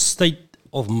confused state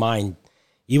of mind.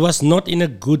 He was not in a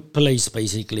good place,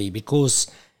 basically, because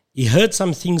he heard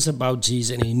some things about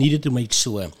Jesus and he needed to make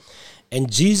sure.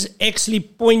 And Jesus actually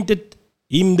pointed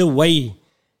him the way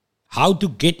how to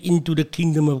get into the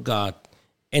kingdom of God.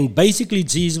 And basically,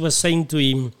 Jesus was saying to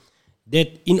him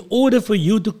that in order for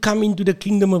you to come into the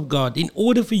kingdom of God, in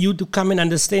order for you to come and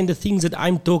understand the things that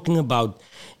I'm talking about,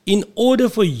 in order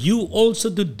for you also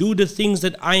to do the things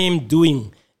that I am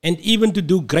doing, and even to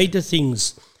do greater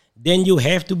things, then you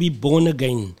have to be born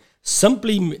again.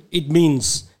 Simply, it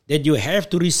means that you have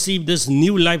to receive this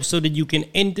new life so that you can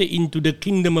enter into the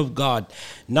kingdom of God.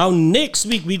 Now, next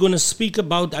week, we're going to speak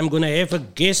about, I'm going to have a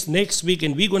guest next week,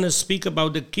 and we're going to speak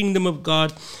about the kingdom of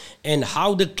God and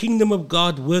how the kingdom of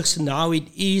God works and how it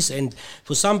is. And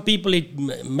for some people, it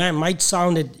might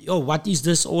sound that, oh, what is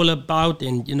this all about?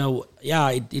 And,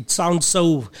 it sounds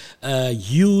so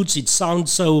huge. It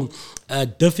sounds so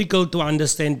difficult to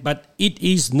understand, but it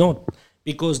is not.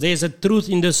 Because there's a truth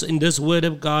in this word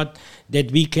of God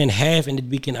that we can have and that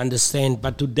we can understand.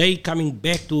 But today, coming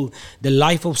back to the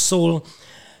life of Saul,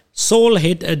 Saul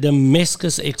had a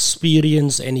Damascus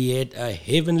experience and he had a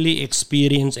heavenly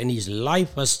experience and his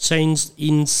life was changed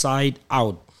inside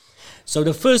out. So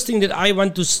the first thing that I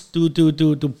want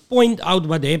to point out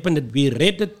what happened, that we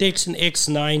read the text in Acts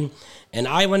 9, and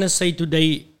I want to say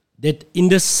today that in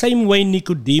the same way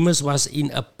Nicodemus was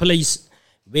in a place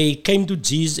where he came to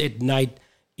Jesus at night,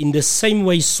 in the same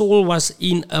way Saul was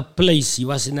in a place. He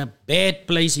was in a bad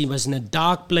place. He was in a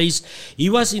dark place. He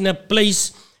was in a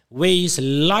place where his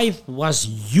life was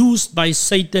used by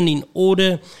Satan in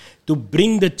order to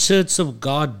bring the church of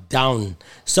God down.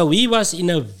 So he was in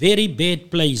a very bad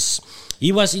place.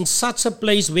 He was in such a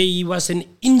place where he was an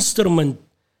instrument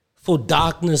for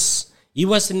darkness. He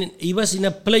was in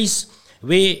a place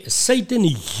where Satan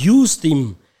used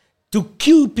him to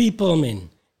kill people, man.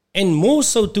 And more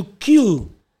so to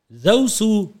kill those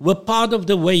who were part of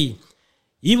the way.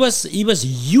 He was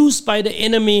used by the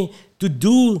enemy to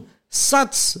do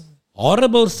such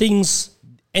horrible things,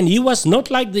 and he was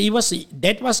not like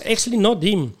that was actually not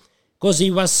him, because he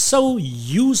was so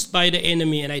used by the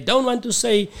enemy. And I don't want to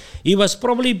say he was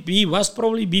probably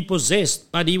be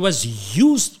possessed, but he was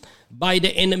used by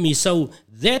the enemy. So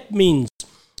that means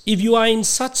if you are in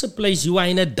such a place, you are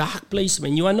in a dark place,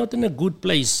 man. You are not in a good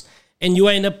place. And you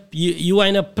are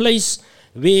in a place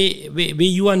where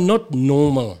you are not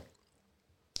normal.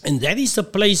 And that is a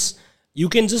place, you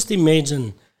can just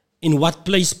imagine in what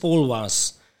place Paul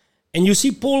was. And you see,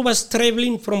 Paul was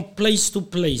traveling from place to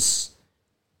place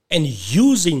and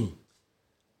using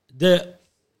the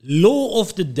law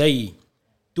of the day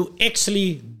to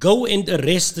actually go and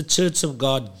arrest the church of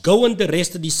God, go and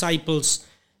arrest the disciples,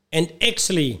 and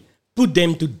actually put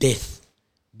them to death.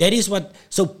 That is what,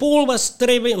 so Paul was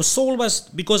traveling, or Saul was,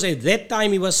 because at that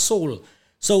time he was Saul.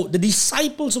 So the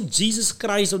disciples of Jesus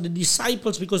Christ, or the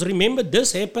disciples, because remember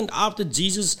this happened after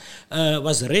Jesus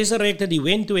was resurrected, he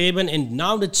went to heaven, and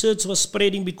now the church was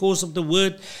spreading because of the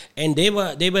word, and there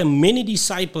were many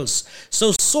disciples.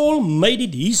 So Saul made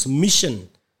it his mission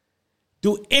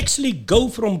to actually go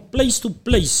from place to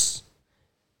place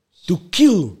to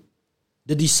kill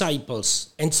the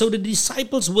disciples. And so the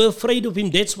disciples were afraid of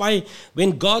him. That's why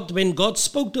when God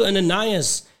spoke to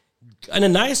Ananias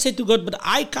said to God, but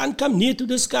I can't come near to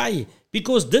this guy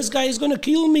because this guy is going to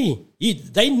kill me.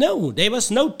 They know. There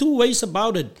was no two ways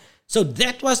about it. So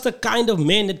that was the kind of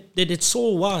man that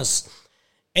Saul was.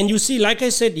 And you see, like I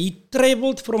said, he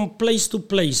traveled from place to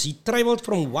place. He traveled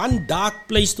from one dark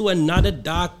place to another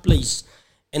dark place.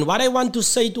 And what I want to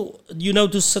say to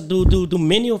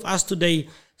many of us today,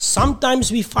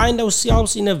 sometimes we find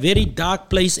ourselves in a very dark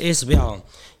place as well.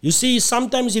 You see,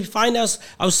 sometimes we find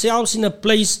ourselves in a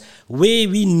place where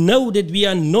we know that we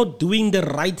are not doing the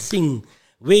right thing,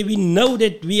 where we know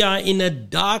that we are in a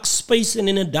dark space and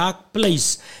in a dark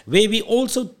place, where we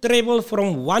also travel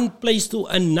from one place to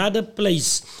another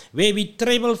place, where we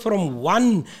travel from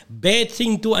one bad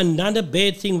thing to another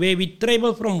bad thing, where we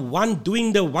travel from one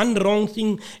doing the one wrong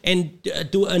thing and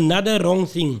to another wrong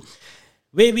thing,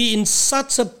 where we in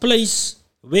such a place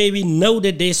where we know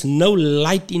that there's no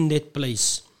light in that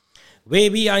place,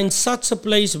 where we are in such a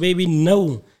place where we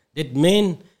know that,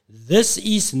 man, this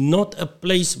is not a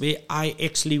place where I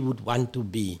actually would want to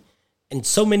be. And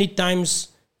so many times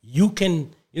you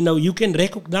can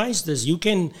recognize this. You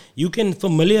can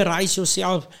familiarize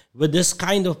yourself with this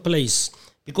kind of place.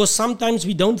 Because sometimes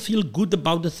we don't feel good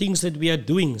about the things that we are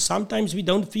doing. Sometimes we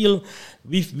don't feel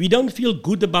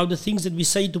good about the things that we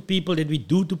say to people, that we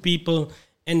do to people,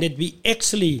 and that we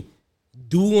actually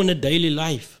do on a daily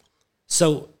life.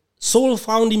 So Saul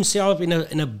found himself in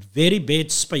a very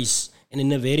bad space and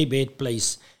in a very bad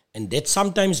place. And that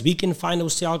sometimes we can find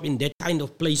ourselves in that kind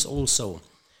of place also.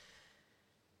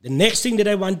 The next thing that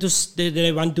I want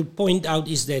to point out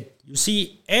is that, you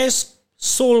see, as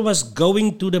Saul was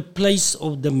going to the place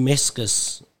of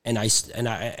Damascus, and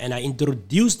I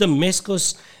introduced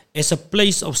Damascus as a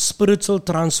place of spiritual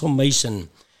transformation.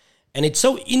 And it's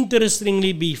so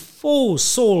interestingly, before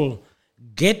Saul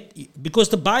because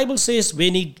the Bible says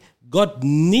when he got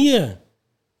near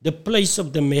the place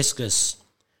of Damascus,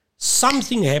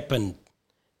 something happened.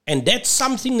 And that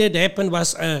something that happened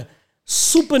was a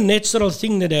supernatural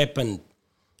thing that happened.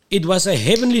 It was a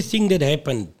heavenly thing that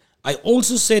happened. I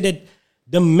also said that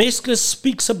Damascus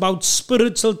speaks about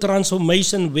spiritual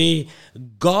transformation where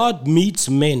God meets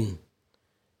men.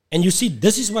 And you see,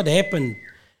 this is what happened.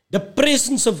 The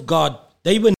presence of God,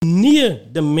 they were near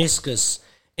Damascus.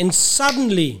 And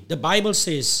suddenly, the Bible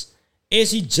says,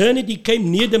 as he journeyed, he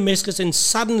came near Damascus, and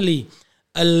suddenly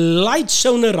a light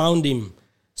shone around him.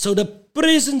 So the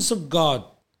presence of God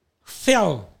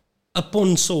fell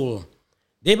upon Saul.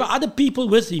 There were other people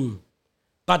with him,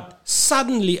 but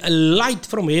suddenly a light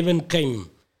from heaven came,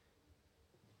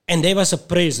 and there was a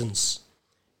presence.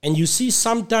 And you see,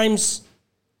 sometimes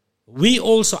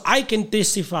I can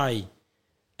testify,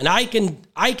 and I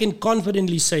can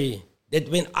confidently say that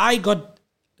when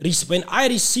I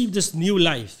received this new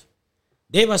life,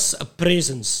 there was a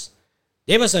presence.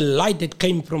 There was a light that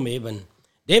came from heaven.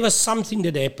 There was something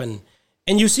that happened.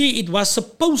 And you see, it was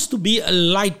supposed to be a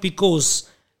light because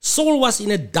Saul was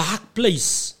in a dark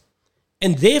place.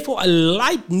 And therefore, a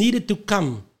light needed to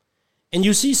come. And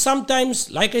you see,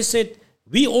 sometimes, like I said,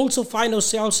 we also find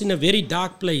ourselves in a very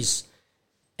dark place.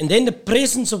 And then the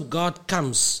presence of God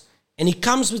comes. And He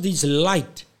comes with His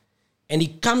light. And He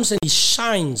comes and He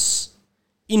shines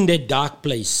in that dark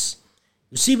place.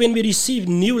 You see, when we receive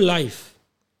new life,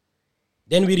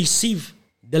 then we receive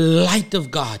the light of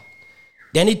God.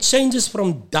 Then it changes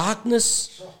from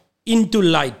darkness into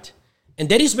light. And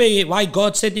that is why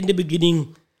God said in the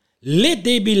beginning, let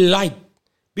there be light.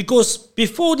 Because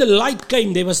before the light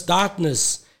came, there was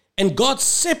darkness. And God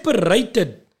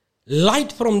separated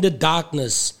light from the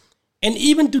darkness. And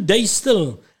even today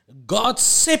still, God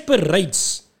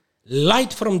separates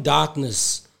light from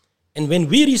darkness. And when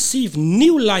we receive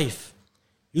new life,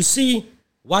 you see,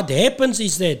 what happens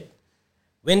is that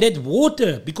when that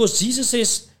water, because Jesus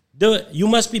says, you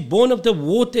must be born of the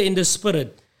water and the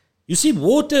Spirit. You see,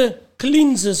 water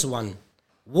cleanses one.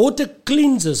 Water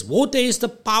cleanses. Water has the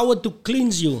power to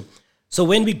cleanse you. So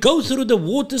when we go through the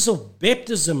waters of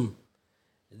baptism,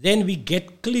 then we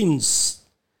get cleansed.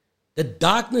 The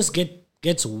darkness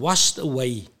gets washed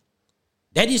away.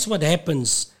 That is what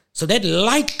happens. So that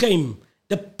light came.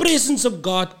 The presence of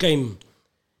God came.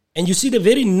 And you see, the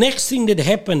very next thing that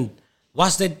happened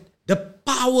was that the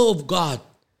power of God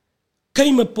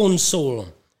came upon Saul.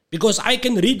 Because I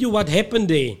can read you what happened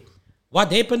there.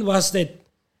 What happened was that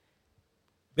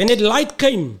when that light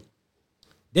came,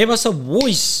 there was a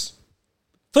voice.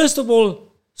 First of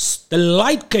all, the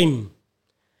light came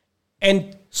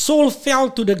and Saul fell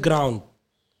to the ground.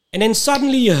 And then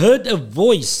suddenly he heard a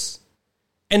voice.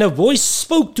 And a voice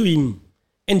spoke to him.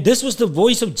 And this was the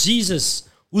voice of Jesus,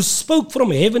 who spoke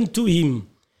from heaven to him.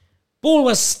 Paul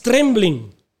was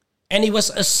trembling and he was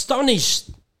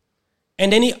astonished.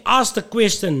 And then he asked the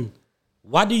question,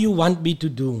 what do you want me to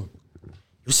do?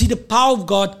 You see, the power of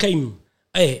God came.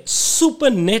 A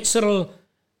supernatural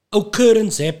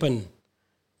occurrence happened.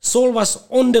 Saul was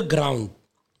on the ground.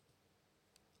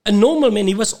 A normal man,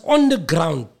 he was on the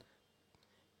ground.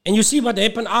 And you see what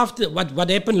happened after, what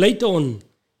happened later on.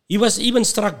 He was even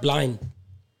struck blind.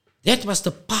 That was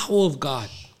the power of God.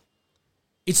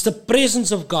 It's the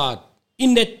presence of God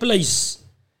in that place.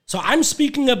 So I'm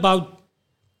speaking about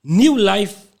new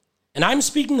life, and I'm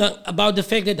speaking about the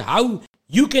fact that how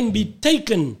you can be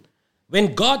taken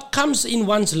when God comes in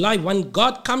one's life, when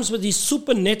God comes with his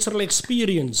supernatural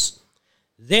experience,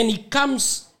 then he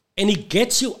comes and he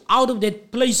gets you out of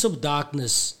that place of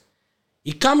darkness.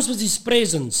 He comes with his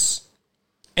presence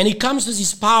and he comes with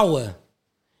his power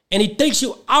and he takes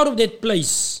you out of that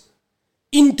place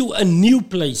into a new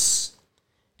place.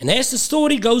 And as the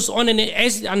story goes on and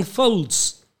as it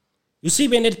unfolds, you see,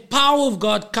 when that power of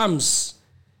God comes,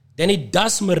 then it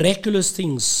does miraculous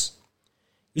things.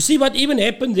 You see, what even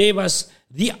happened there was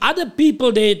the other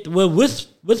people that were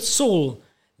with Saul,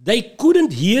 they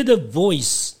couldn't hear the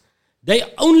voice. They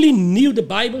only knew, the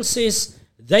Bible says,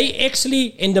 they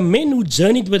actually, and the men who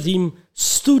journeyed with him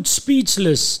stood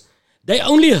speechless. They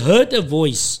only heard a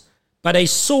voice, but they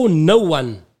saw no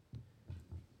one.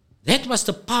 That was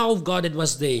the power of God that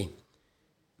was there.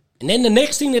 And then the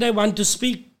next thing that I want to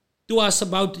speak to us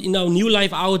about in our New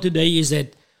Life Hour today is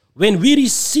that when we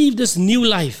receive this new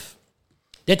life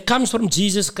that comes from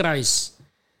Jesus Christ,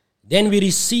 then we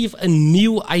receive a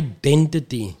new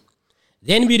identity.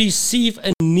 Then we receive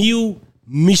a new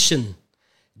mission.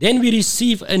 Then we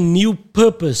receive a new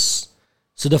purpose.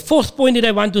 So the fourth point that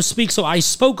I want to speak, so I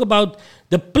spoke about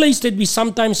the place that we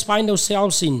sometimes find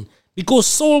ourselves in, because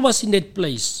Saul was in that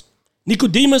place.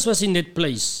 Nicodemus was in that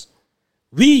place.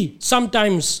 We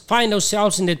sometimes find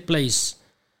ourselves in that place.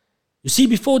 You see,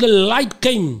 before the light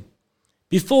came,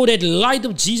 before that light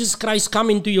of Jesus Christ come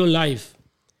into your life,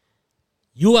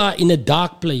 you are in a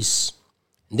dark place.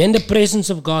 And then the presence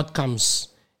of God comes,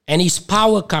 and his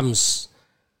power comes,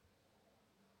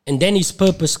 and then his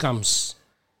purpose comes.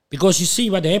 Because you see,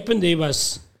 what happened there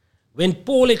was, when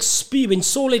Saul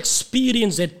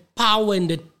experienced that power and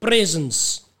that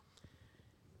presence,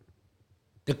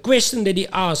 the question that he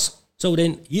asked, so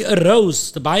then he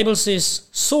arose. The Bible says,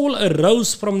 Saul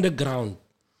arose from the ground.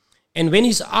 And when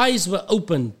his eyes were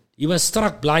opened, he was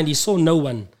struck blind, he saw no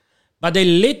one. But they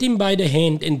led him by the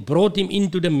hand and brought him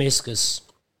into Damascus.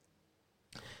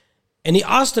 And he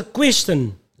asked the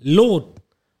question, Lord,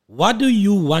 what do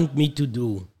you want me to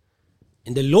do?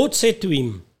 And the Lord said to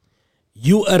him,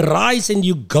 you arise and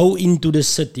you go into the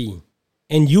city,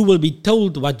 and you will be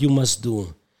told what you must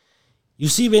do. You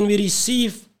see, when we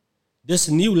receive this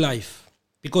new life,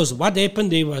 because what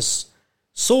happened there was,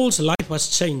 Saul's life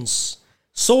was changed.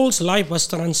 Saul's life was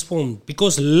transformed,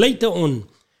 because later on,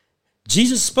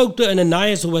 Jesus spoke to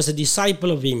Ananias, who was a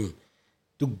disciple of him,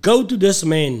 to go to this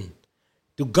man,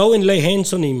 to go and lay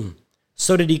hands on him,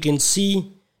 so that he can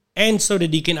see and so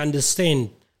that he can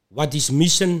understand what his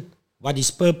mission, what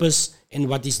his purpose, and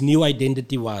what his new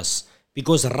identity was.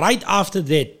 Because right after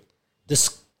that,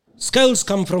 the scales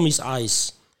come from his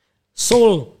eyes.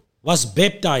 Saul was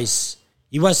baptized.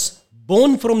 He was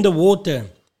born from the water.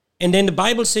 And then the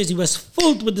Bible says he was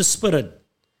filled with the Spirit.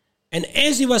 And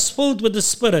as he was filled with the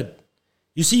Spirit,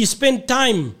 you see, he spent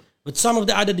time with some of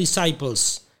the other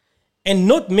disciples. And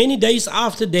not many days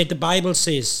after that, the Bible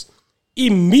says,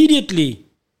 immediately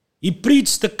he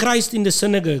preached the Christ in the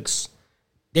synagogues,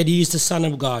 that he is the Son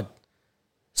of God.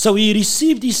 So he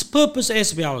received his purpose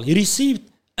as well. He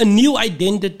received a new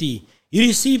identity. He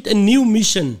received a new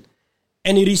mission.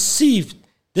 And he received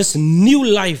this new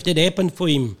life that happened for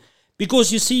him.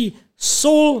 Because you see,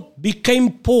 Saul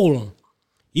became Paul.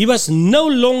 He was no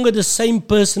longer the same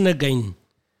person again.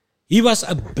 He was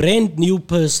a brand new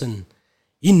person.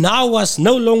 He now was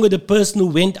no longer the person who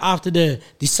went after the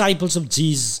disciples of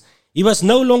Jesus. He was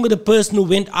no longer the person who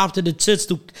went after the church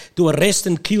to arrest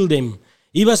and kill them.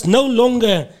 He was no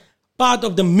longer part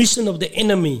of the mission of the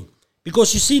enemy.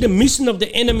 Because you see, the mission of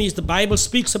the enemy is, the Bible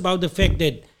speaks about the fact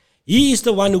that he is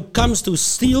the one who comes to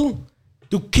steal,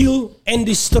 to kill, and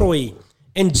destroy.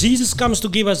 And Jesus comes to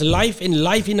give us life and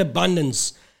life in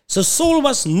abundance. So Saul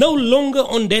was no longer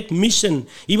on that mission.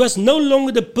 He was no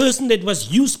longer the person that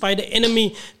was used by the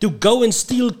enemy to go and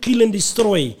steal, kill, and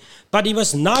destroy. But he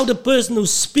was now the person who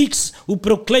speaks, who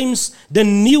proclaims the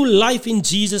new life in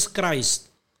Jesus Christ.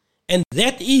 And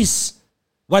that is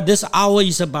what this hour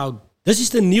is about. This is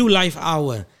the New Life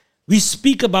Hour. We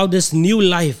speak about this new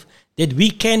life that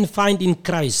we can find in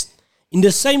Christ. In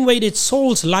the same way that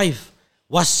Saul's life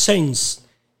was changed,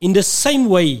 in the same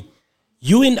way,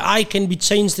 you and I can be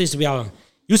changed as well.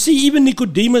 You see, even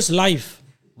Nicodemus' life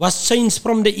was changed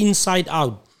from the inside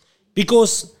out.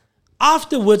 Because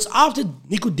afterwards, after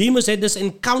Nicodemus had this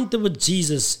encounter with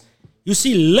Jesus, you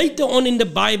see, later on in the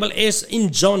Bible, as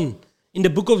in John, in the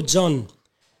book of John,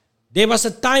 there was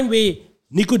a time where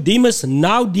Nicodemus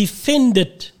now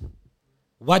defended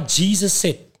what Jesus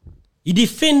said. He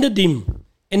defended him.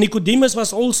 And Nicodemus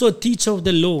was also a teacher of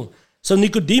the law. So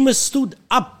Nicodemus stood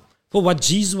up for what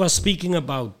Jesus was speaking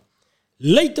about.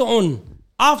 Later on,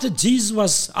 after Jesus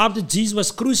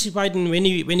was crucified and when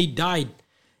he died,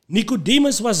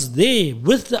 Nicodemus was there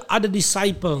with the other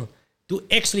disciple to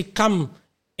actually come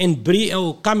and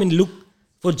look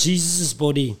for Jesus'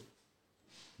 body.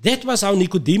 That was how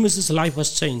Nicodemus' life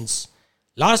was changed.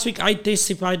 Last week I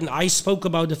testified and I spoke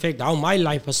about the fact how my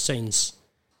life was changed.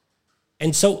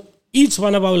 And so each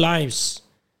one of our lives,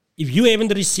 if you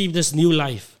haven't received this new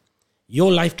life,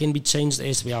 your life can be changed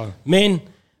as well. Man,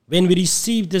 when we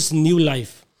receive this new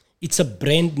life, it's a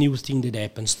brand new thing that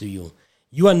happens to you.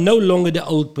 You are no longer the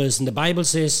old person. The Bible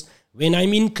says, when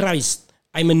I'm in Christ,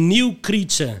 I'm a new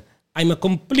creature. I'm a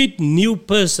complete new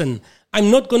person. I'm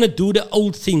not going to do the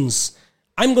old things.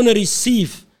 I'm going to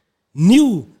receive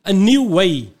a new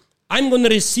way. I'm going to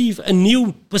receive a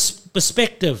new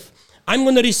perspective. I'm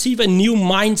going to receive a new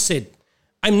mindset.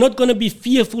 I'm not going to be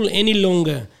fearful any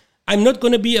longer. I'm not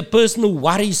going to be a person who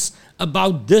worries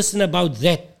about this and about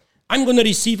that. I'm going to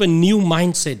receive a new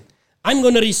mindset. I'm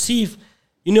going to receive,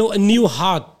 a new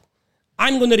heart.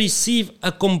 I'm going to receive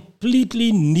a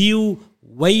completely new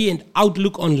way and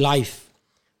outlook on life.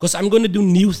 Because I'm going to do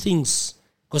new things.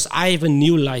 Because I have a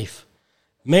new life.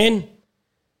 Man,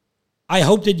 I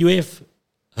hope that you have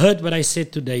heard what I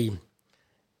said today.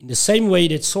 In the same way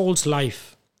that Saul's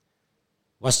life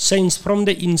was changed from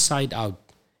the inside out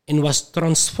and was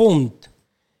transformed,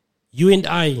 you and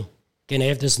I can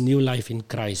have this new life in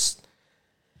Christ.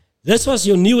 This was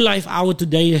your New Life Hour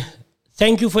today.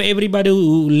 Thank you for everybody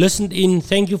who listened in.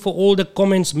 Thank you for all the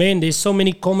comments. Man, there's so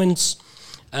many comments.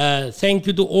 Thank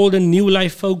you to all the New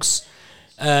Life folks.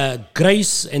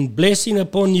 Grace and blessing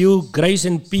upon you. Grace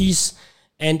and peace.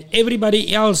 And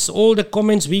everybody else, all the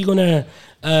comments, we're gonna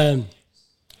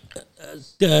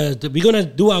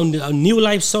do our New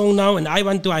Life song now. And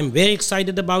I'm very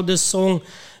excited about this song.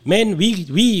 Man,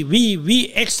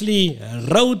 we actually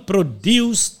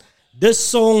produced this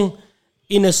song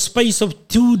in a space of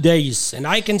 2 days. And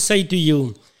I can say to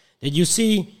you that you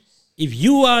see, if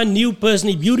you are a new person,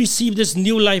 if you receive this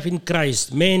new life in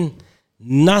Christ, man,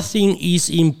 nothing is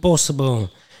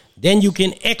impossible. Then you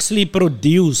can actually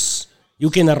produce, you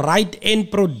can write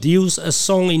and produce a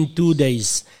song in 2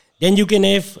 days. Then you can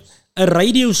have a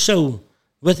radio show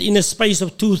within a space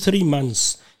of 2-3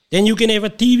 months. Then you can have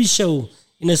a TV show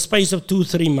in a space of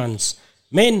 2-3 months.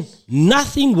 Man,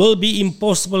 nothing will be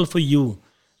impossible for you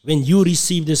when you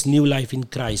receive this new life in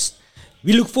Christ.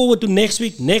 We look forward to next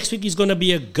week. Next week is going to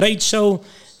be a great show.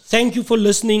 Thank you for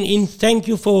listening in. Thank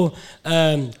you for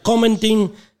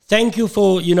commenting. Thank you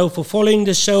for following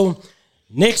the show.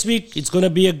 Next week, it's going to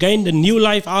be again the New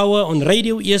Life Hour on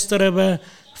Radio Eerste River,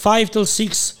 5 till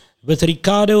 6 with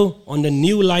Ricardo on the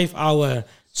New Life Hour.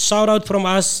 Shout out from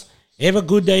us. Have a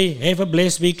good day. Have a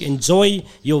blessed week. Enjoy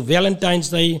your Valentine's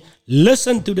Day.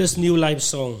 Listen to this New Life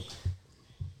song.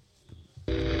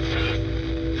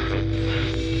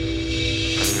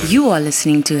 You are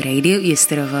listening to Radio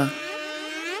Eerste River.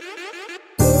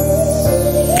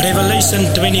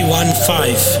 Revelation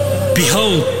 21:5.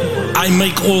 Behold, I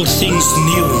make all things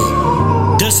new.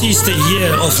 This is the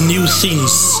year of new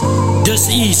things. This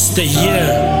is the year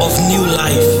of new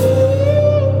life.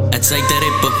 It's like the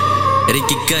rapper,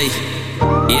 Ricky K.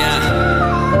 Yeah,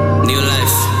 new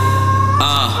life.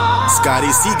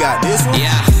 Scotty C got this one.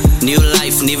 Yeah, new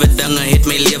life, nieuwe dinge het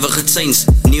my lewe gechange.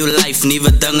 New life,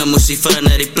 nieuwe dinge moes die vir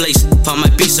 'n replace. Van my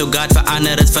peace, so God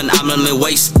verander het van almal my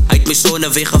ways. Hy het my sonde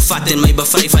weggevat en my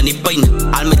bevry van die pyn.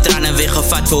 Al my trane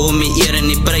weggevat vir hom my eer en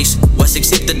die prys. Was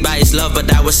accepted by his love,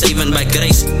 but I was saved by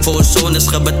grace. Voor ons sondes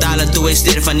gebetale toe hy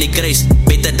sterf van die kruis.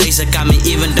 Beter days are coming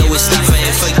even though it's tough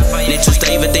and fight. Net soos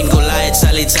David en Goliath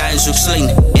sal hy try en soek slain.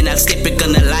 En al step ek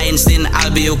in the lions, then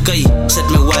I'll be okay. Sit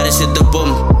my waters in the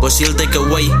bom, was he'll take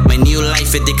away. My new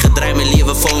life het ek gedraai, my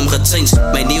lewe vir hom gechange.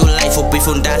 My new life op die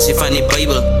fondasie van die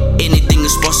Bible. Anything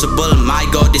is possible, my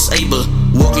God is able.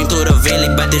 Walking through the valley,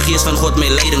 but die geest van God my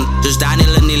leiding. Dus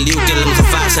Daniel in die leeuw, kill him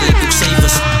gevaar, sal ek ook save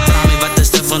is. Vraag my wat is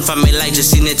different van my life, ze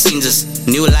sien het changes.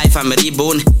 New life, I'm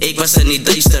reborn, ek was in die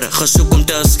duister. Gesoek om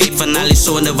te escape van al die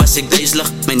sonde, was ek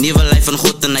duiselig. My nieuwe life van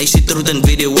God en hy sê truth and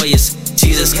wie die way is.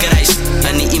 Jesus Christ,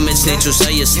 en die image net soos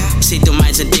hy is. Set your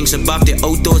minds and things above, the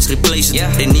old thoughts replace it.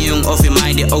 Renewing of your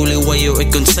mind, the only way you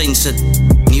ek kon sense it.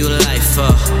 New life,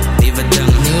 nieuwe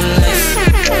dinge. New life,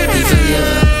 nieuwe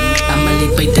lewe. Almal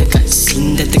die buite kan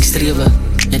sien dat ek strewe.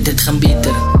 Ja, dit gaan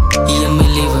beter, hier in my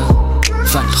lewe.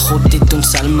 Van God het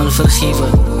ons almal vergewe.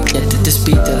 Ja, dit is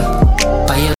beter,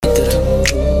 baie beter.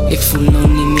 Ek voel nou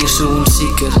nie meer so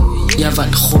onzeker. Ja,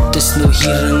 want God is nou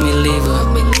hier in my lewe.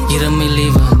 Hier in my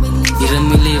lewe, hier in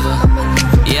my lewe.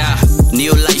 Ja,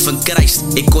 new life in Christ.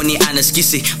 Ek kon nie anders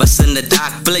kiesie, was in the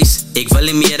dark place. Ek wil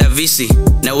nie meer 'n visie.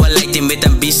 Nou 'n light met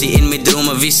ambisie en my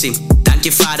drome visie.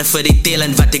 je vader vir die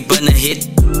talent wat ek binne het.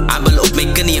 Abel op my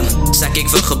knieën, sak ek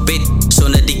vir gebed.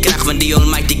 Sonder die krag van die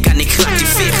Almighty kan ek glad nie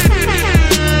veeg.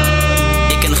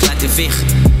 Ek kan glad nie veeg.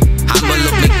 Abel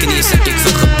op my knieën, sak ek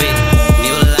vir gebed.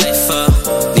 Nieuwe life,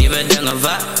 nieuwe dinge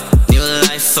wat. Nieuwe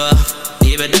life,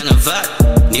 nieuwe dinge wat.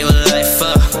 Nieuwe life,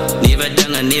 nieuwe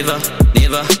dinge, nieuwe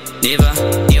life,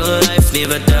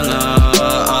 nieuwe dinge.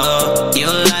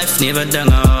 Nieuwe life, nieuwe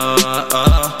dinge.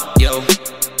 Yo.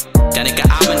 Kan ek 'n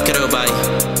amen kry by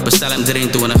Psalm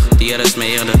 23, die Here is my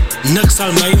Heerder. Niks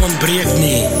sal my ontbreek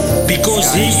nie,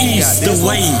 because He is the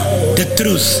way, the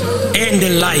truth, and the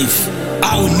life,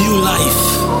 our new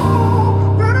life.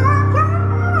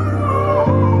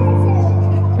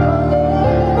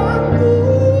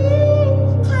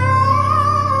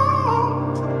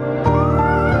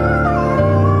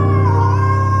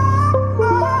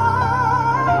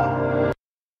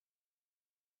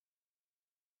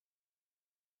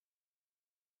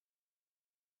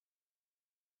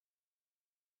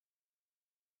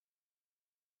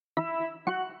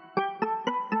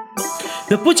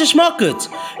 The Butcher's Market,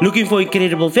 looking for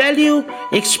incredible value?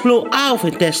 Explore our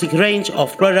fantastic range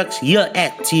of products here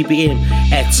at TBM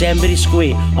at Sandbury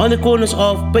Square on the corners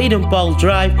of Baden Powell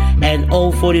Drive and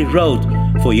Old 40 Road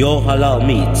for your halal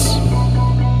meats.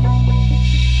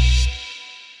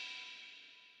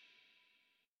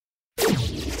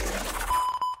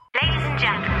 Ladies and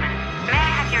gentlemen, may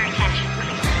I have your attention,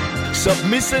 please?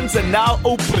 Submissions are now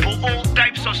open. For all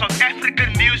types of South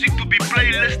African music to be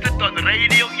playlisted on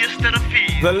Radio Yesterday.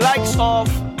 The likes of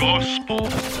Gospel,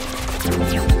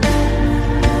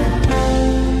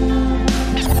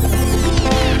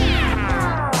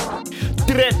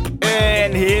 trap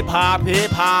en hip-hop.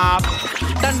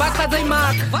 Dan wat gaat zij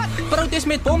maken? Protest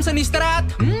met boms in die straat?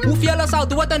 Hoeveel zal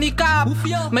dood aan die kaap?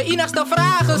 Mijn enigste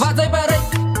vraag is: wat zij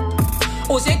bereikt?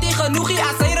 O, zit die genoeg hier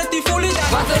als zij het die voelen?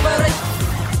 Wat zij bereikt?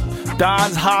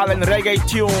 Dancehall en reggae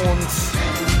tunes.